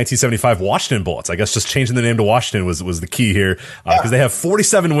to the 1975 Washington Bullets. I guess just changing the name to Washington was the key here because they have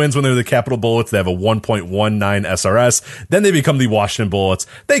 47 wins when they're the Capital Bullets. They have a 1.19 SRS. Then they become the Washington Bullets.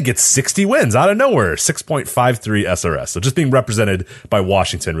 They get 60 wins out of nowhere, 6.53 SRS. So just being represented by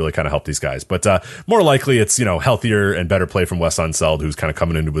Washington really kind of helped these guys. But more likely it's healthier and better play from Wes Unseld, who's kind of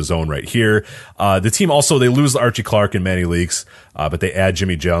coming into his own right here. The team also, they lose Archie Clark and Manny Leaks, but they add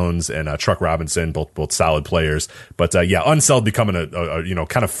Jimmy Jones and Truck Robinson, both solid players. But Unseld becoming a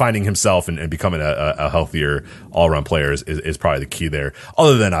kind of finding himself and becoming a healthier all-around player is probably the key there.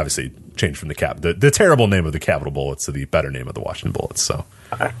 Other than obviously change from the terrible name of the Capital Bullets to the better name of the Washington Bullets. So.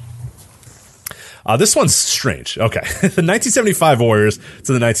 Okay. This one's strange. Okay. The 1975 Warriors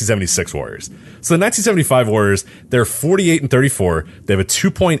to the 1976 Warriors. So the 1975 Warriors, they're 48 and 34. They have a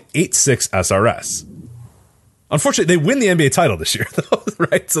 2.86 SRS. Unfortunately, they win the NBA title this year, though,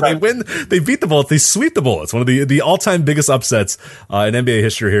 right? So they beat the Bullets, they sweep the Bullets. One of the all-time biggest upsets in NBA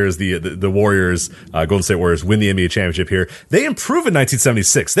history here is the Warriors, Golden State Warriors win the NBA championship here. They improve in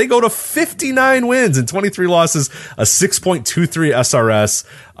 1976. They go to 59 wins and 23 losses, a 6.23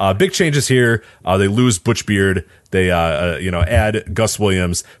 SRS. Big changes here. They lose Butch Beard. They, add Gus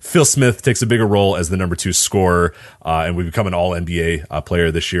Williams. Phil Smith takes a bigger role as the number 2 scorer, and we become an all-NBA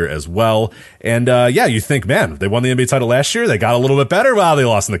player this year as well. And, you think, man, they won the NBA title last year. They got a little bit better. Well, they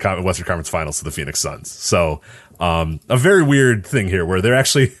lost in the Western Conference Finals to the Phoenix Suns. So, a very weird thing here where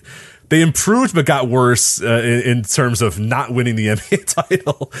they improved but got worse in terms of not winning the NBA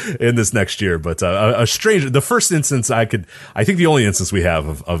title in this next year. But the first instance I think the only instance we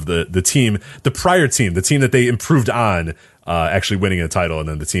have of the team, the prior team, the team that they improved on actually winning a title, and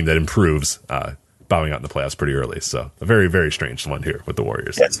then the team that improves bowing out in the playoffs pretty early. So a very, very strange one here with the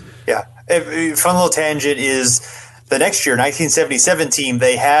Warriors. Yes. Yeah. A fun little tangent is the next year, 1977 team,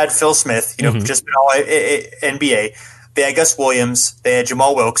 they had Phil Smith, just been all NBA. They had Gus Williams. They had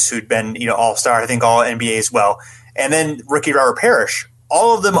Jamal Wilkes, who'd been, all-star, I think all NBA as well. And then Ricky Robert Parrish,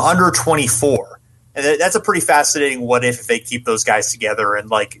 all of them under 24. And that's a pretty fascinating what if they keep those guys together. And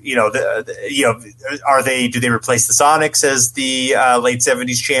do they replace the Sonics as the late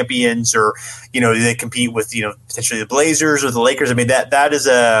 70s champions, or, do they compete with, potentially the Blazers or the Lakers? I mean, that's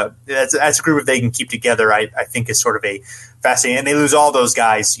a group if they can keep together, I think is sort of a fascinating, and they lose all those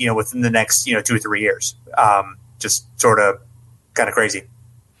guys, within the next, 2 or 3 years. Just sort of kind of crazy.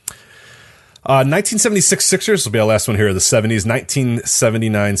 1976 Sixers will be our last one here of the 70s.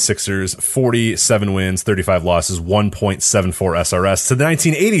 1979 Sixers, 47 wins, 35 losses, 1.74 SRS. To the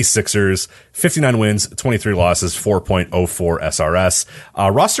 1980 Sixers, 59 wins, 23 losses, 4.04 SRS.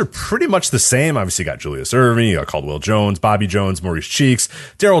 Roster pretty much the same. Obviously, you got Julius Erving, you got Caldwell Jones, Bobby Jones, Maurice Cheeks,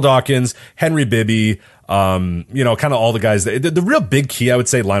 Daryl Dawkins, Henry Bibby. Kind of all the guys. The real big key, I would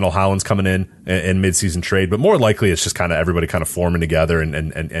say, Lionel Hollins coming in midseason trade, but more likely it's just kind of everybody kind of forming together and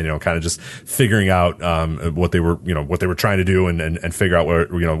kind of just figuring out what they were trying to do and figure out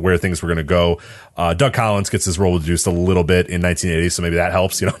where things were going to go. Doug Collins gets his role reduced a little bit in 1980, so maybe that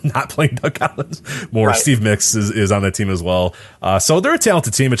helps. Not playing Doug Collins more. Right. Steve Mix is on that team as well. So they're a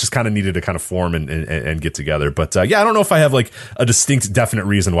talented team. It just kind of needed to kind of form and get together. But I don't know if I have like a distinct, definite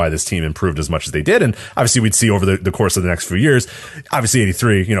reason why this team improved as much as they did. And obviously, we'd see over the course of the next few years. Obviously,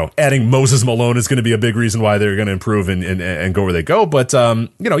 83, adding Moses Malone is going to be a big reason why they're going to improve and go where they go. But,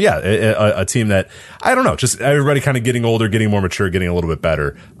 a team that, I don't know, just everybody kind of getting older, getting more mature, getting a little bit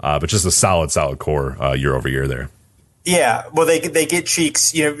better. But just a solid core year over year there. Yeah, well, they get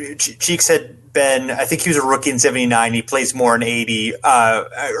Cheeks. Cheeks had been, I think he was a rookie in 79. He plays more in 80.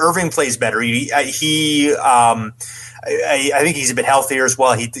 Erving plays better. I think he's a bit healthier as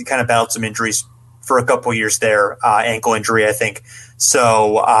well. He kind of battled some injuries for a couple years there, ankle injury, I think.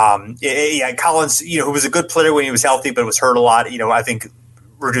 So, Collins, who was a good player when he was healthy, but was hurt a lot. I think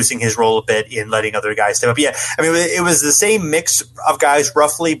reducing his role a bit in letting other guys step up. Yeah, I mean, it was the same mix of guys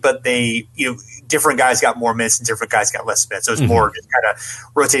roughly, but they, different guys got more minutes and different guys got less minutes. So it's more just kind of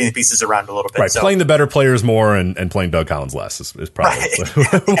rotating the pieces around a little bit. Right, so, playing the better players more and playing Doug Collins less is probably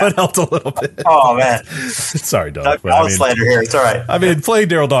what helped a little bit. Oh, man. Sorry, Doug. Collins slander here. It's all right. I mean, playing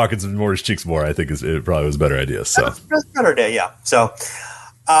Daryl Dawkins and Maurice Cheeks more, I think it probably was a better idea. So that's a better idea, yeah. So,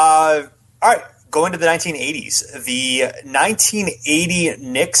 all right. Going to the 1980s, the 1980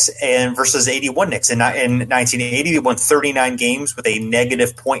 Knicks versus 81 Knicks. In 1980, they won 39 games with a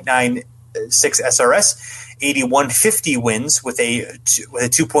negative .96 SRS. 81 50 wins with a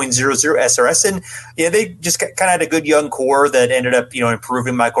 2.00 SRS, and they just kind of had a good young core that ended up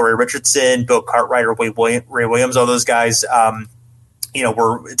improving. Michael Ray Richardson, Bill Cartwright, or Ray Williams, all those guys.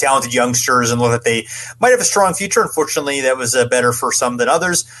 Were talented youngsters and looked like they might have a strong future. Unfortunately, that was better for some than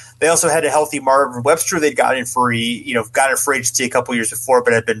others. They also had a healthy Marvin Webster. They'd gotten free agency a couple years before,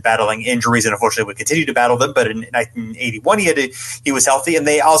 but had been battling injuries and unfortunately would continue to battle them. But in 1981, he was healthy. And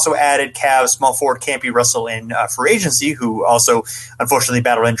they also added Cavs small forward Campy Russell in free agency, who also unfortunately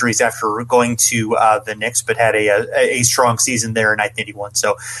battled injuries after going to the Knicks, but had a strong season there in 1981.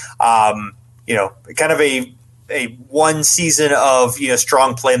 So, kind of a one season of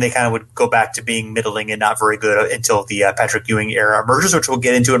strong play, and they kind of would go back to being middling and not very good until the Patrick Ewing era emerges, which we'll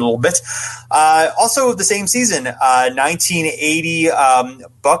get into in a little bit. Also, the same season, 1980,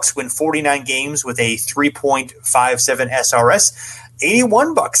 Bucks win 49 games with a 3.57 SRS.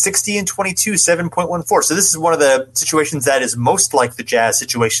 81 Bucks, 60-22, 7.14. So this is one of the situations that is most like the Jazz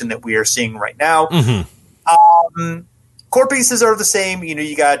situation that we are seeing right now. Mm-hmm. core pieces are the same.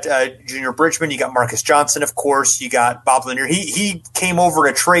 You got Junior Bridgman, you got Marcus Johnson, of course, you got Bob Lanier. He came over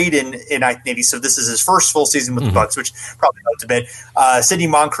in a trade in 1980, so this is his first full season with the Bucks, which probably helped a bit. Sidney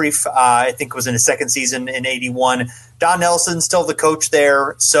Moncrief, I think, was in his second season in 81. Don Nelson, still the coach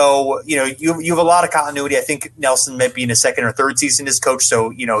there. So, you have a lot of continuity. I think Nelson might be in his second or third season as coach.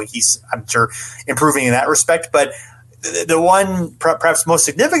 So, he's, I'm sure, improving in that respect. But the one perhaps most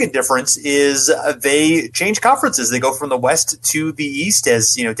significant difference is they change conferences. They go from the West to the East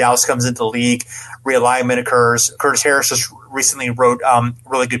as, Dallas comes into the league, realignment occurs. Curtis Harris just recently wrote a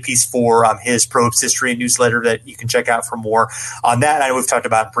really good piece for his Probes History newsletter that you can check out for more on that. I know we've talked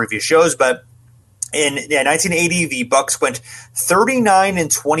about in previous shows, but in 1980, the Bucks went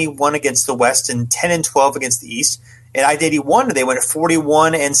 39-21 against the West and 10-12 against the East. In 1981, they went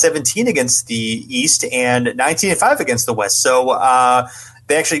 41-17 against the East and 19-5 against the West. So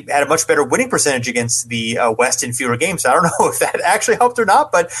they actually had a much better winning percentage against the West in fewer games. I don't know if that actually helped or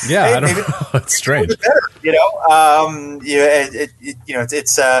not, but yeah, I don't know. It's strange. Better,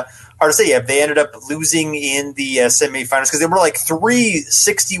 it's hard to say. Yeah, they ended up losing in the semifinals because they were like 3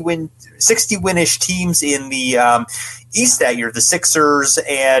 60-win-ish teams in the East that year. The Sixers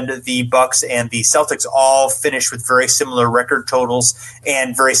and the Bucks and the Celtics all finished with very similar record totals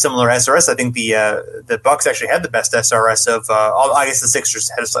and very similar SRS. I think the Bucks actually had the best SRS of all. I guess the Sixers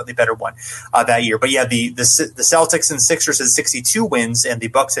had a slightly better one that year. But yeah, the Celtics and Sixers had 62 wins and the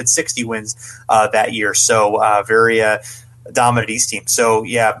Bucks had 60 wins that year. So very dominant East team. So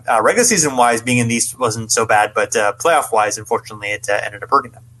yeah, regular season wise, being in the East wasn't so bad, but playoff wise, unfortunately, it ended up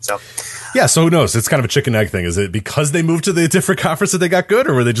hurting them. So yeah, so who knows? It's kind of a chicken egg thing. Is it because they moved to the different conference that they got good,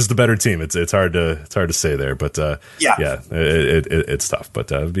 or were they just a better team? It's hard to say there, but it's tough.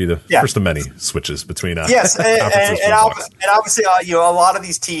 But it'd be the first of many switches between yes, and obviously a lot of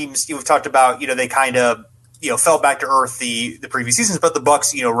these teams you've talked about, they kind of fell back to earth the previous seasons, but the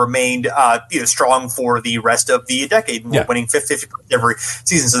Bucks remained strong for the rest of the decade, winning 50 every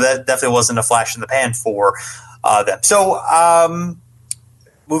season. So that definitely wasn't a flash in the pan for them. So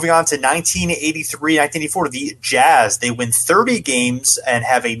moving on to 1983, 1984, the Jazz, they win 30 games and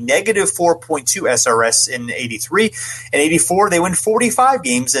have a negative 4.2 SRS in 83. In 84, they win 45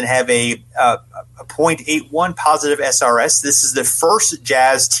 games and have a 0.81 positive SRS. This is the first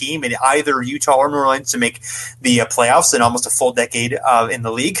Jazz team in either Utah or New Orleans to make the playoffs in almost a full decade in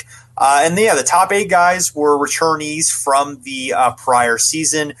the league. And the top 8 guys were returnees from the prior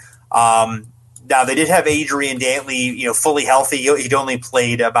season. Now, they did have Adrian Dantley, fully healthy. He'd only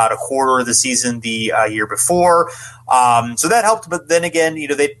played about a quarter of the season the year before. So that helped. But then again,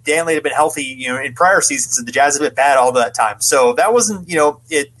 Dantley had been healthy, in prior seasons, and the Jazz had been bad all that time. So that wasn't,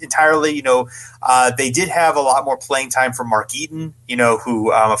 it entirely, they did have a lot more playing time from Mark Eaton,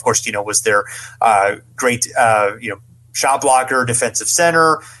 who, of course, was their great, shot blocker, defensive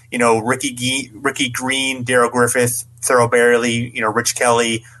center, Ricky Green, Darryl Griffith, Thurl Bailey, Rich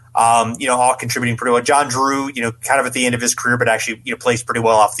Kelly, all contributing pretty well. John Drew, kind of at the end of his career, but actually, plays pretty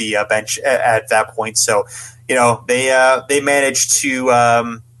well off the bench at that point. So, they managed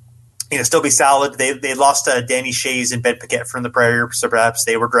to, still be solid. They lost Danny Shays and Ben Paquette from the prior year, so perhaps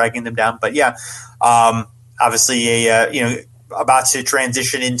they were dragging them down. But yeah, obviously, about to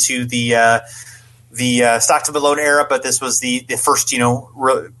transition into the Stockton Malone era, but this was the first,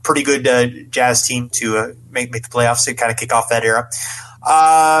 pretty good Jazz team to make the playoffs to kind of kick off that era.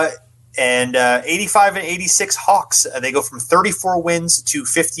 And 85 and 86 Hawks, they go from 34 wins to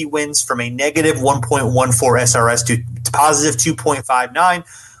 50 wins, from a negative 1.14 SRS to positive 2.59.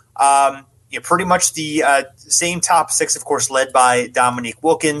 Pretty much the same top 6, of course, led by Dominique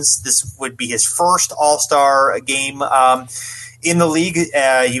Wilkins. This would be his first All-Star game in the league.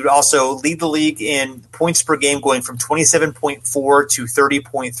 He would also lead the league in points per game, going from 27.4 to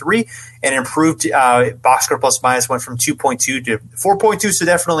 30.3, and improved box score plus minus went from 2.2 to 4.2. So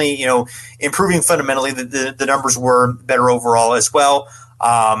definitely, improving fundamentally. The numbers were better overall as well.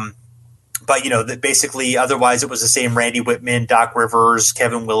 But, basically, otherwise it was the same: Randy Whitman, Doc Rivers,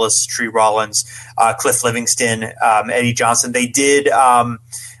 Kevin Willis, Tree Rollins, Cliff Livingston, Eddie Johnson. They did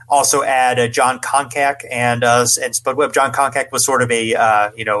also add John Koncak and Spud Webb. John Koncak was sort of a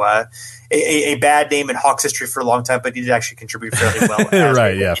bad name in Hawks history for a long time, but he did actually contribute fairly well.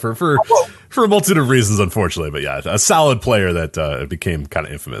 Right, yeah, for a multitude of reasons, unfortunately. But yeah, a solid player that became kind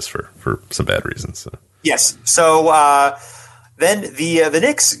of infamous for some bad reasons. So. Yes. So then the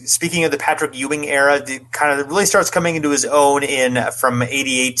Knicks, speaking of the Patrick Ewing era, kind of really starts coming into his own from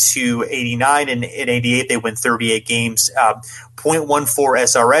 88 to 89. And in 88, they win 38 games, 0.14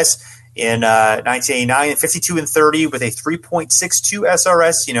 SRS. In 1989, 52 and 30 with a 3.62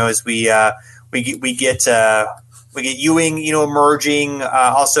 SRS. As we get We get Ewing, emerging.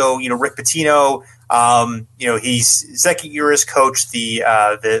 Also, Rick Pitino. He's second year as coach.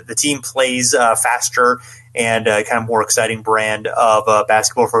 The team plays faster and kind of more exciting brand of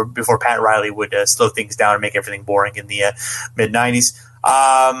basketball before Pat Riley would slow things down and make everything boring in the mid 90s.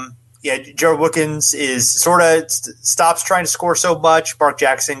 Gerald Wilkins is sort of stops trying to score so much. Mark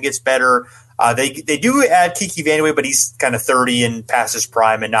Jackson gets better. They do add Kiki Vandeweghe, but he's kind of 30 and past his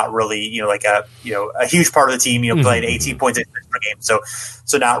prime and not really, a huge part of the team, playing 18 points per game. So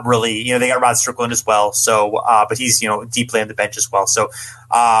not really, they got Rod Strickland as well. So, but he's, deeply on the bench as well. So,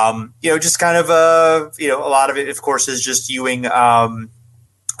 just kind of, a lot of it, of course, is just Ewing,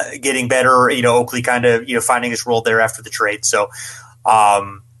 getting better, Oakley kind of, finding his role there after the trade. So,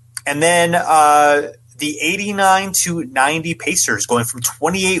 and then, the 89-90 Pacers going from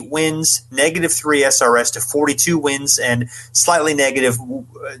 28 wins, -3 SRS to 42 wins and slightly negative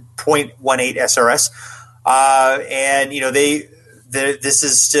 0.18 SRS. This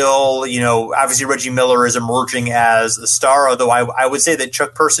is still, obviously Reggie Miller is emerging as the star, although I would say that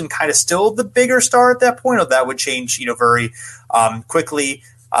Chuck Person kind of still the bigger star at that point, or that would change, very quickly.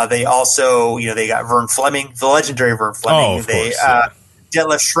 They also, they got Vern Fleming, the legendary Vern Fleming. Oh, of course, yeah.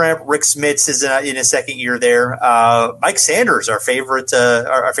 Detlef Schrempf, Rick Smits is in his second year there. Mike Sanders, our favorite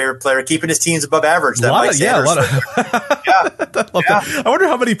player, keeping his teams above average. A lot of I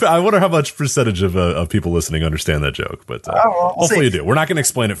wonder how much percentage of people listening understand that joke, but hopefully you do. We're not going to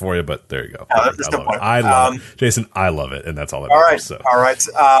explain it for you, but there you go. I love it. Jason, I love it, and that's all that matters. All right.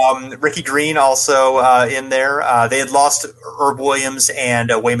 Ricky Green also in there. They had lost Herb Williams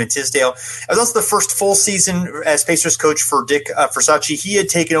and Wayman Tisdale. It was also the first full season as Pacers coach for Dick Versace. He had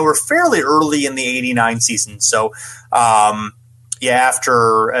taken over fairly early in the 89 season. So,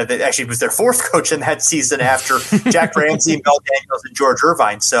 after actually it was their fourth coach in that season after Jack Ramsey, Mel Daniels, and George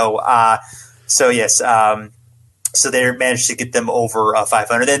Irvine. So yes. So they managed to get them over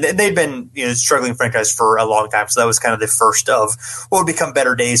 500. And they've been struggling franchise for a long time. So that was kind of the first of what would become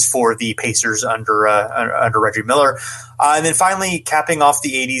better days for the Pacers under Reggie Miller. And then finally, capping off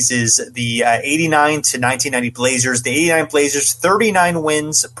the 80s is the 89 to 1990 Blazers. The 89 Blazers, 39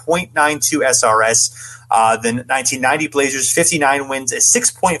 wins, 0.92 SRS. The 1990 Blazers, 59 wins, a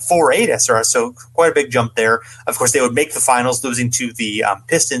 6.48 SRS, so quite a big jump there. Of course, they would make the finals, losing to the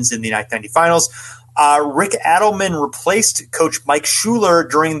Pistons in the 1990 finals. Rick Adelman replaced Coach Mike Schuler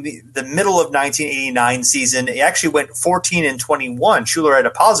during the middle of 1989 season. He actually went 14-21. Schuler had a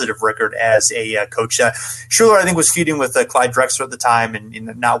positive record as a coach. Schuler, I think, was feuding with Clyde Drexler at the time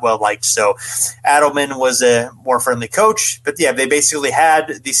and not well liked. So Adelman was a more friendly coach. But yeah, they basically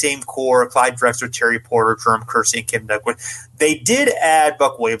had the same core: Clyde Drexler, Terry Porter, Jerome Kersey, and Kim Duckworth. They did add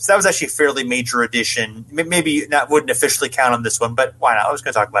Buck Williams. That was actually a fairly major addition. Maybe wouldn't officially count on this one, but why not? I was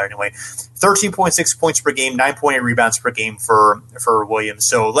going to talk about it anyway. 13.6 points per game, 9.8 rebounds per game for Williams.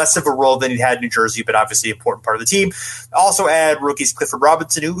 So less of a role than he had in New Jersey, but obviously an important part of the team. Also add rookies Clifford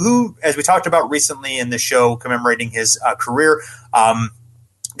Robinson, who, as we talked about recently in the show commemorating his career,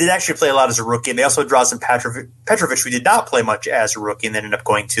 did actually play a lot as a rookie. And they also draw some Petrovic, who did not play much as a rookie and then ended up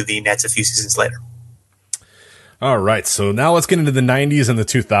going to the Nets a few seasons later. All right, so now let's get into the 90s and the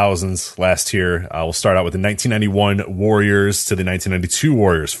 2000s last year. We'll start out with the 1991 Warriors to the 1992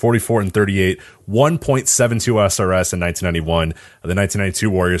 Warriors, 44-38, 1.72 SRS in 1991. The 1992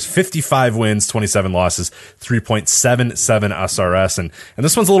 Warriors, 55 wins, 27 losses, 3.77 SRS. And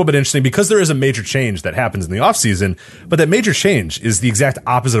this one's a little bit interesting because there is a major change that happens in the offseason, but that major change is the exact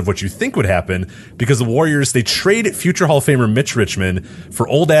opposite of what you think would happen because the Warriors, they trade future Hall of Famer Mitch Richmond for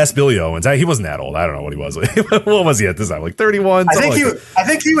old-ass Billy Owens. He wasn't that old. I don't know what he was. What was he at this time? Like 31? I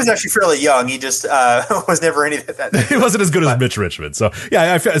think he was actually fairly young. He just was never anything. He wasn't as good as Mitch Richmond. So,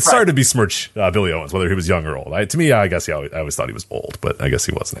 yeah, it's sorry to besmirch Billy Owens, whether he was young or old. To me, I guess I always thought he was old, but I guess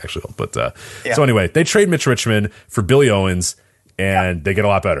he wasn't actually old. But So anyway, they trade Mitch Richmond for Billy Owens, and they get a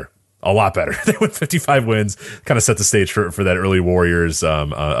lot better. A lot better. They went 55 wins, kind of set the stage for that early Warriors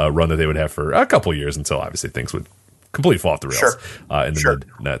run that they would have for a couple years until obviously things would completely fall off the rails in the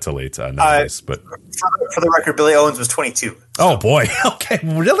mid to late 90s. But for the record, Billy Owens was 22. So. Oh, boy. Okay.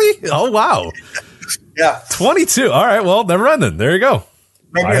 Really? Oh, wow. Yeah. 22. All right. Well, never mind then. There you go.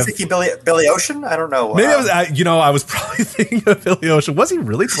 Maybe I was thinking Billy Ocean. I don't know. Maybe I was probably thinking of Billy Ocean. Was he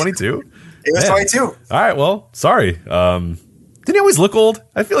really 22? He was 22. All right. Well, sorry. Didn't he always look old?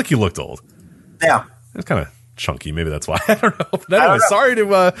 I feel like he looked old. Yeah. It was kind of chunky. Maybe that's why. I don't know. But anyway, sorry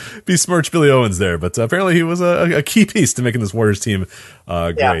to besmirch Billy Owens there, but apparently he was a key piece to making this Warriors team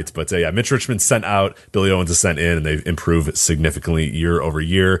Great. But yeah, Mitch Richmond sent out, Billy Owens is sent in, and they've improved significantly year over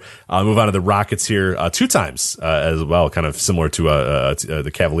year. Move on to the Rockets here, 2 times as well, kind of similar to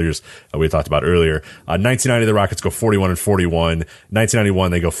the Cavaliers we talked about earlier. 1990, the Rockets go 41-41.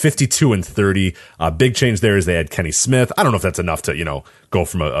 1991, they go 52-30. Big change there is they had Kenny Smith. I don't know if that's enough to, go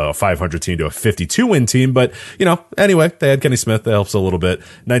from a 500 team to a 52-win team, but, anyway, they had Kenny Smith. That helps a little bit.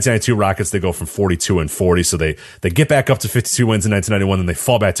 1992 Rockets, they go from 42-40, so they get back up to 52 wins in 1991, and they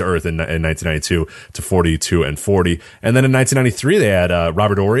fall back to earth in 1992 to 42-40. And then in 1993, they had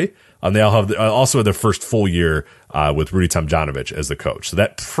Robert Horry. They all have also had their first full year with Rudy Tomjanovich as the coach. So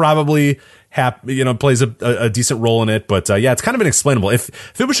that probably plays a decent role in it. But yeah, it's kind of inexplainable.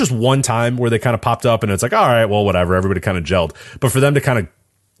 If it was just one time where they kind of popped up and it's like, all right, well, whatever, everybody kind of gelled. But for them to kind of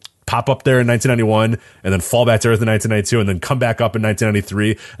pop up there in 1991 and then fall back to earth in 1992 and then come back up in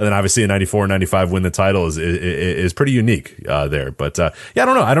 1993 and then obviously in 94 and 95 win the title is pretty unique there. But yeah,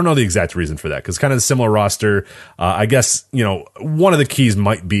 I don't know the exact reason for that, because kind of the similar roster. I guess one of the keys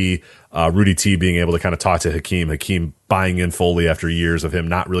might be Rudy T being able to kind of talk to Hakeem buying in fully after years of him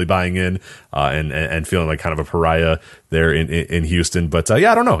not really buying in and feeling like kind of a pariah there in Houston. But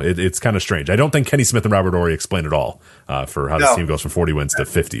yeah, I don't know. It's kind of strange. I don't think Kenny Smith and Robert Horry explain it all for how this team goes from 40 wins to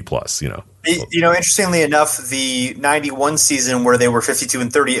 50 plus. Interestingly enough, the 91 season where they were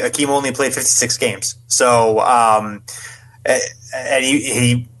 52-30, Hakeem only played 56 games. So and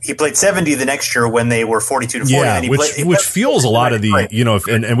he played 70 the next year when they were 42-40. Yeah, and which fuels a lot of the,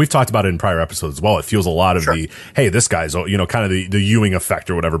 and we've talked about it in prior episodes as well. It fuels a lot of the, hey, this guy's, kind of the Ewing effect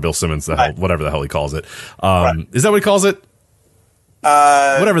or whatever Bill Simmons, whatever the hell he calls it. Is that what he calls it?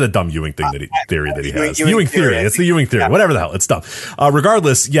 Whatever the dumb Ewing thing theory that he has. Ewing theory. It's the Ewing theory. Yeah. Whatever the hell. It's dumb.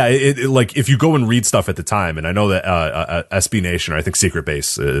 Regardless, yeah, it like if you go and read stuff at the time, and I know that SB Nation, or I think Secret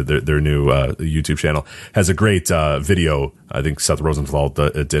Base, their new YouTube channel, has a great video. I think Seth Rosenthal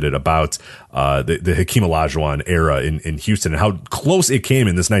did it about the Hakeem Olajuwon era in Houston and how close it came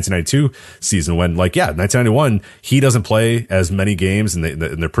in this 1992 season when, 1991, he doesn't play as many games and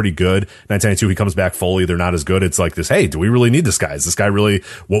they're pretty good. 1992, he comes back fully. They're not as good. It's like this, hey, do we really need this guy? Is this guy really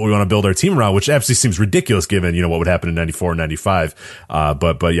what we want to build our team around? Which absolutely seems ridiculous given, what would happen in 94 and 95.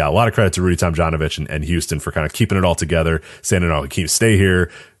 But yeah, a lot of credit to Rudy Tomjanovich and Houston for kind of keeping it all together, saying, no, Hakeem, stay here.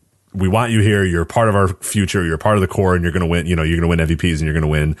 We want you here. You're part of our future. You're part of the core, and you're going to win. You're going to win MVPs, and you're going to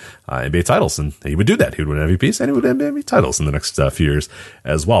win NBA titles. And he would do that. He would win MVPs, and he would win NBA titles in the next few years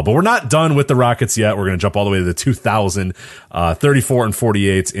as well. But we're not done with the Rockets yet. We're going to jump all the way to the 2000,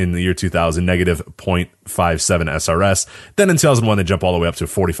 34-48 in the year 2000, negative 0.57 SRS. Then in 2001, they jump all the way up to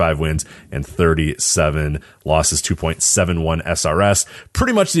 45 wins and 37 losses, 2.71 SRS.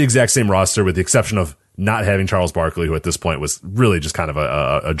 Pretty much the exact same roster, with the exception of not having Charles Barkley, who at this point was really just kind of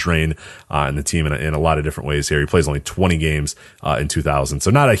a drain in the team in a lot of different ways here. He plays only 20 games in 2000.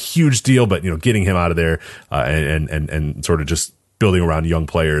 So not a huge deal, but, getting him out of there and sort of just building around young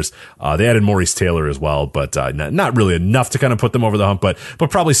players. They added Maurice Taylor as well, but not really enough to kind of put them over the hump, but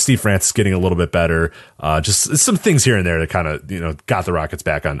probably Steve Francis getting a little bit better. Just some things here and there that kind of, got the Rockets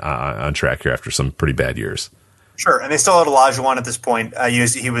back on track here after some pretty bad years. Sure, and they still had Olajuwon at this point.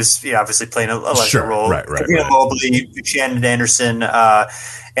 He was obviously playing a lesser role. Right. Mobley, Shannon Anderson,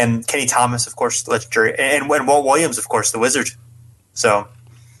 and Kenny Thomas, of course, legendary, and Walt Williams, of course, the Wizard. So,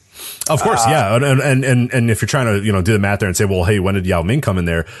 of course, yeah, and if you're trying to do the math there and say, well, hey, when did Yao Ming come in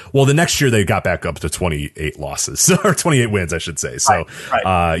there? Well, the next year they got back up to 28 losses or 28 wins, I should say. So,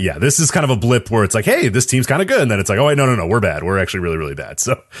 right. Yeah, this is kind of a blip where it's like, hey, this team's kind of good, and then it's like, oh wait, no, we're bad. We're actually really, really bad.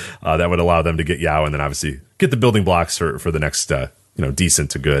 So that would allow them to get Yao, and then obviously get the building blocks for the next decent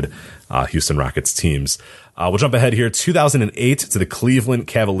to good Houston Rockets teams. We'll jump ahead here. 2008 to the Cleveland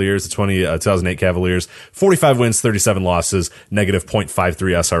Cavaliers, the 2008 Cavaliers, 45 wins, 37 losses, negative 0.53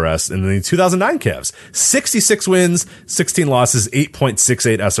 SRS. And then the 2009 Cavs, 66 wins, 16 losses,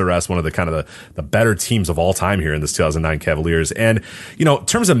 8.68 SRS, one of the kind of the better teams of all time here in this 2009 Cavaliers. And, in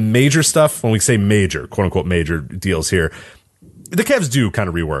terms of major stuff, when we say major, quote unquote, major deals here, the Cavs do kind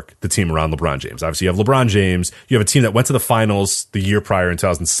of rework the team around LeBron James. Obviously, you have LeBron James. You have a team that went to the finals the year prior in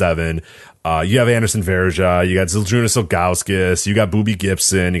 2007. You have Anderson Varejao, you got Zydrunas Ilgauskas, you got Boobie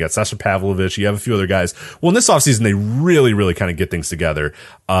Gibson, you got Sasha Pavlovich, you have a few other guys. Well, in this offseason, they really, really kind of get things together.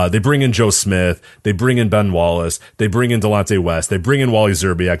 They bring in Joe Smith, they bring in Ben Wallace, they bring in Delonte West, they bring in Wally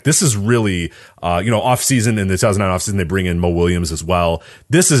Szczerbiak. This is really, offseason, in the 2009 offseason, they bring in Mo Williams as well.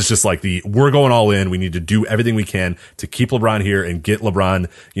 This is just like we're going all in. We need to do everything we can to keep LeBron here and get LeBron,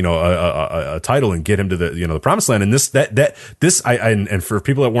 a title and get him to the promised land. And and for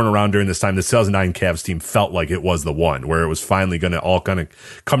people that weren't around during this time, time, this 2009 Cavs team felt like it was the one where it was finally going to all kind of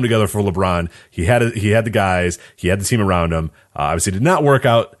come together for LeBron. He had the guys, he had the team around him. Obviously did not work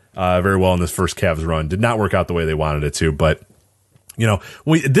out very well in this first Cavs run. Did not work out the way they wanted it to, but you know,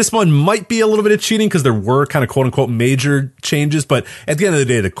 this one might be a little bit of cheating because there were kind of quote unquote major changes, but at the end of the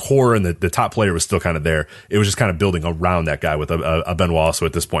day, the core and the top player was still kind of there. It was just kind of building around that guy with a Ben Wallace, who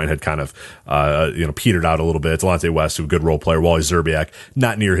at this point had kind of, petered out a little bit. Delonte West, who a good role player. Wally Szczerbiak,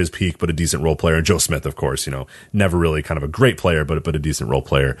 not near his peak, but a decent role player. And Joe Smith, of course, never really kind of a great player, but a decent role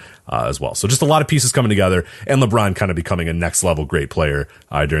player, as well. So just a lot of pieces coming together, and LeBron kind of becoming a next level great player,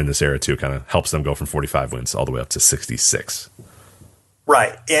 during this era too, kind of helps them go from 45 wins all the way up to 66.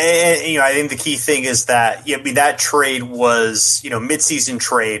 Right. And, I think the key thing is that that trade was, mid-season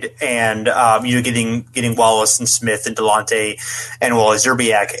trade, and, getting Wallace and Smith and Delonte and Wally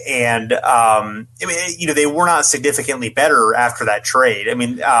Szczerbiak. And, they were not significantly better after that trade. I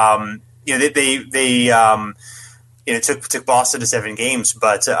mean, they took Boston to 7 games,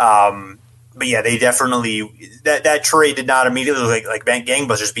 but yeah, they definitely that trade did not immediately look like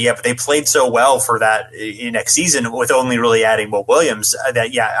gangbusters. But they played so well for that next season with only really adding Mo Williams. And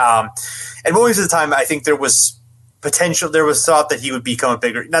Williams at the time, I think there was potential. There was thought that he would become a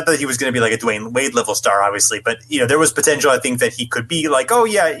bigger. Not that he was going to be like a Dwayne Wade level star, obviously, but there was potential. I think that he could be like,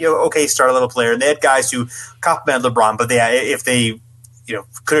 star level player. And they had guys who complimented LeBron, but if they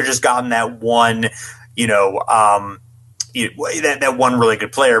could have just gotten that one, that one really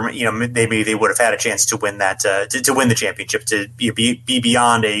good player, maybe they would have had a chance to win that, to win the championship, to be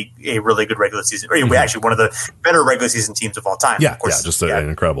beyond a really good regular season, or actually one of the better regular season teams of all time. Yeah, of course, just an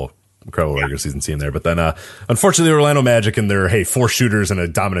incredible regular season team there. But then, unfortunately, the Orlando Magic and their 4 shooters and a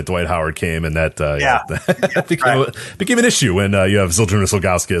dominant Dwight Howard came, and that became an issue when you have Zydrunas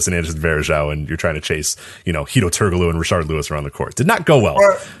Ilgauskas and Anderson Varejao, and you're trying to chase Hedo Turkoglu and Rashard Lewis around the court. Did not go well.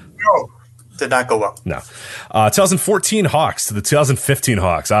 Did not go well. No. 2014 Hawks to the 2015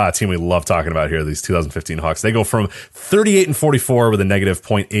 Hawks. A team we love talking about here, these 2015 Hawks. They go from 38-44 with a negative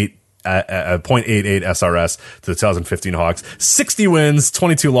 0.88 SRS to the 2015 Hawks. 60 wins,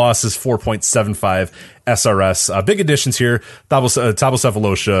 22 losses, 4.75 SRS. Big additions here. Thabo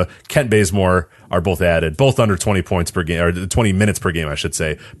Sefolosha, Kent Bazemore are both added, both under 20 points per game, or 20 minutes per game, I should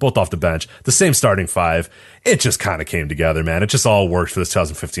say, both off the bench. The same starting 5. It just kind of came together, man. It just all worked for this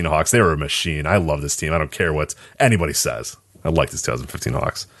 2015 Hawks. They were a machine. I love this team. I don't care what anybody says. I like this 2015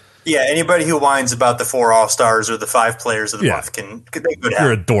 Hawks. Yeah, anybody who whines about the 4 All-Stars or the 5 players of the month can they go down.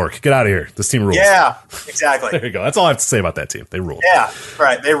 You're a dork. Get out of here. This team rules. Yeah, exactly. There you go. That's all I have to say about that team. They ruled. Yeah,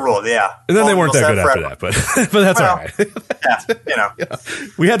 right. They ruled, yeah. And then they weren't that good after that, but that's all right. Yeah.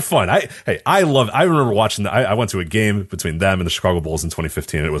 We had fun. I remember watching I went to a game between them and the Chicago Bulls in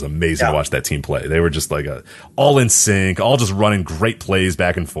 2015, and it was amazing to watch that team play. They were just like all in sync, all just running great plays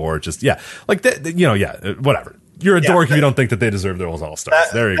back and forth. Just, whatever. You're a dork if you don't think that they deserve their own All-Stars.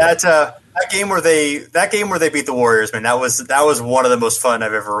 There you go. That game where they beat the Warriors, man, that was one of the most fun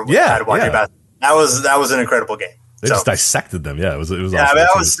I've ever had watching about. That was an incredible game. They just dissected them. Yeah, it was awesome.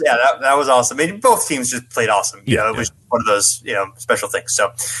 That was awesome. I mean, both teams just played awesome. It was one of those special things.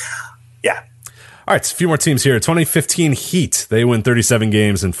 So, yeah. All right, a few more teams here. 2015 Heat, they win 37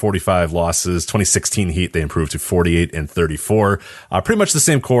 games and 45 losses. 2016 Heat, they improved to 48-34. Pretty much the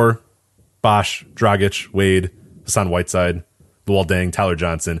same core. Bosh, Dragic, Wade, Hassan Whiteside, Luol Deng, Tyler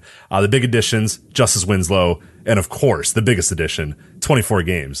Johnson. The big additions, Justice Winslow, and of course, the biggest addition, 24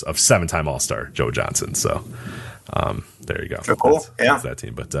 games of 7-time All-Star Joe Johnson. So there you go. So cool. That's that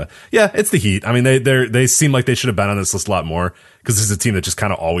team. But it's the Heat. I mean, they seem like they should have been on this list a lot more, because this is a team that just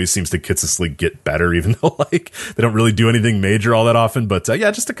kind of always seems to consistently get better, even though they don't really do anything major all that often. But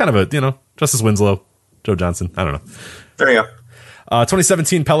just a kind of a, Justice Winslow, Joe Johnson. I don't know. There you go.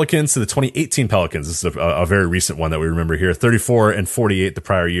 2017 Pelicans to the 2018 Pelicans. This is a very recent one that we remember here. 34-48 the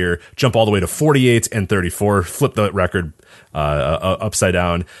prior year. Jump all the way to 48-34. Flip the record upside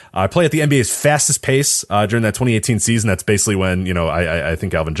down. Play at the NBA's fastest pace during that 2018 season. That's basically when I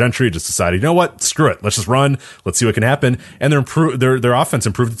think Alvin Gentry just decided, you know what, screw it, let's just run, let's see what can happen. And their offense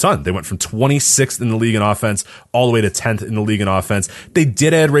improved a ton. They went from 26th in the league in offense all the way to 10th in the league in offense. They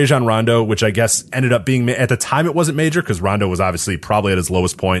did add Rajon Rondo, which I guess ended up being, at the time it wasn't major, because Rondo was obviously probably at his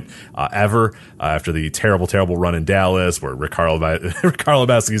lowest point ever after the terrible run in Dallas, where Rick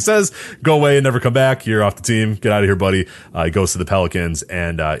Carlebowski says, go away and never come back, you're off the team, get out of here, buddy. He goes to the Pelicans,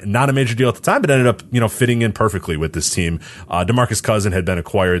 and not a major deal at the time, but ended up fitting in perfectly with this team. DeMarcus Cousins had been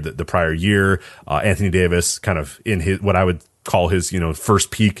acquired the prior year. Anthony Davis kind of in his, what I would call his,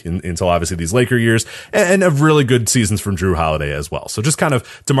 first peak until obviously these Laker years, and of really good seasons from Drew Holiday as well. So just kind of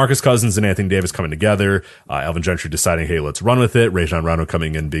DeMarcus Cousins and Anthony Davis coming together, Alvin Gentry deciding, hey, let's run with it, Rajon Rondo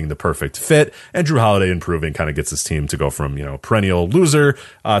coming in being the perfect fit, and Drew Holiday improving kind of gets his team to go from, perennial loser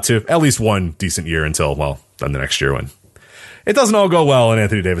to at least one decent year until, then the next year when it doesn't all go well and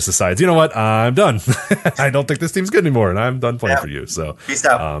Anthony Davis decides, you know what, I'm done. I don't think this team's good anymore and I'm done playing for you. So peace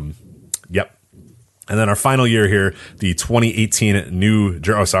out. Yep. And then our final year here, the 2018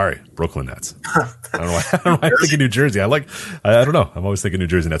 Brooklyn Nets. I don't know why I'm thinking New Jersey. I don't know. I'm always thinking New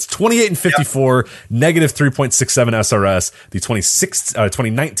Jersey Nets. 28-54, negative 3.67 SRS. The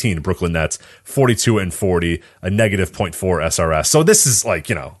 2019 Brooklyn Nets, 42-40, a negative 0.4 SRS. So this is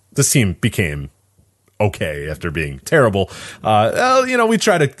this team became okay after being terrible. We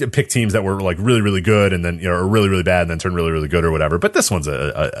try to pick teams that were really, really good and then, or really, really bad and then turn really, really good or whatever. But this one's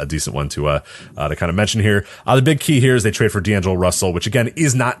a decent one to kind of mention here. The big key here is they trade for D'Angelo Russell, which again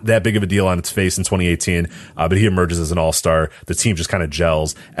is not that big of a deal on its face in 2018. But he emerges as an all-star. The team just kind of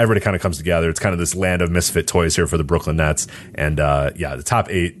gels. Everybody kind of comes together. It's kind of this land of misfit toys here for the Brooklyn Nets. And, the top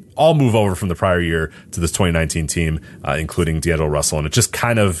 8 all move over from the prior year to this 2019 team, including D'Angelo Russell. And it just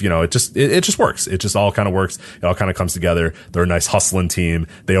kind of, it just works. It just all kind of works. It all kind of comes together. They're a nice hustling team.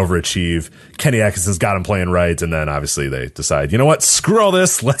 They overachieve. Kenny Atkinson's got him playing right. And then obviously they decide, you know what? Screw all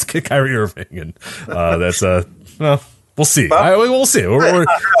this. Let's get Kyrie Irving. And that's, we'll see. We'll see. We're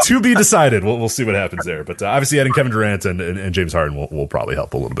to be decided. We'll see what happens there. But obviously adding Kevin Durant and James Harden will probably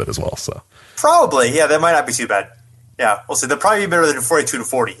help a little bit as well. So probably. Yeah, that might not be too bad. Yeah, we'll see. They'll probably be better than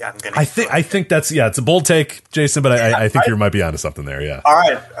 42-40. I think that's it's a bold take, Jason, but I think you might be onto something there. Yeah. All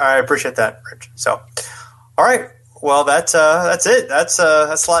right, I appreciate that, Rich. So, all right, well that's it. That's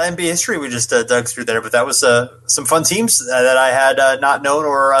a lot of NBA history we just dug through there. But that was some fun teams that I had not known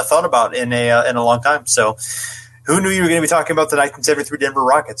or thought about in a long time. So, who knew you were going to be talking about the 1973 Denver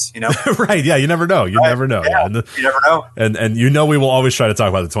Rockets? Right? Yeah, you never know. You never know. Yeah, you never know. And we will always try to talk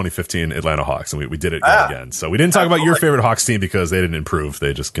about the 2015 Atlanta Hawks, and we did it again. So we didn't talk about your favorite Hawks team because they didn't improve;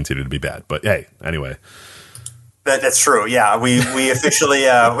 they just continued to be bad. But hey, anyway, that's true. Yeah, we officially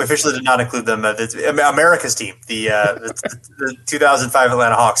did not include them. America's team, the 2005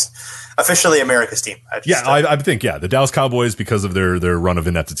 Atlanta Hawks. Officially America's team. I think the Dallas Cowboys, because of their run of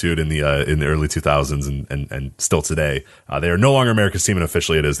ineptitude in the early 2000s and still today, they are no longer America's team, and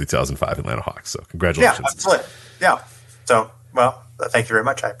officially it is the 2005 Atlanta Hawks. So congratulations. Yeah, absolutely. Yeah. So thank you very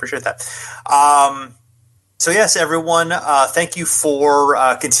much. I appreciate that. So yes, everyone, thank you for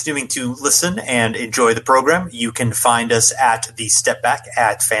continuing to listen and enjoy the program. You can find us at the Step Back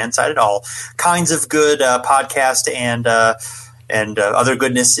at Fansided. All kinds of good podcast and other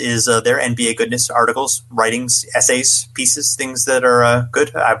goodness is their NBA goodness, articles, writings, essays, pieces, things that are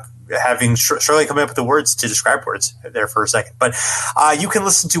good. Having surely coming up with the words to describe words there for a second. But you can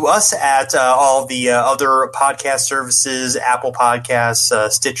listen to us at all the other podcast services, Apple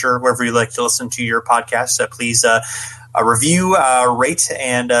Podcasts, Stitcher, wherever you like to listen to your podcasts. Please review, rate,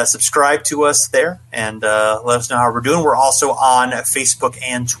 and subscribe to us there, and let us know how we're doing. We're also on Facebook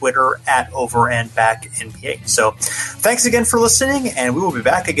and Twitter at Over and Back NBA. So thanks again for listening, and we will be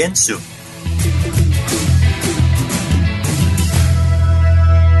back again soon.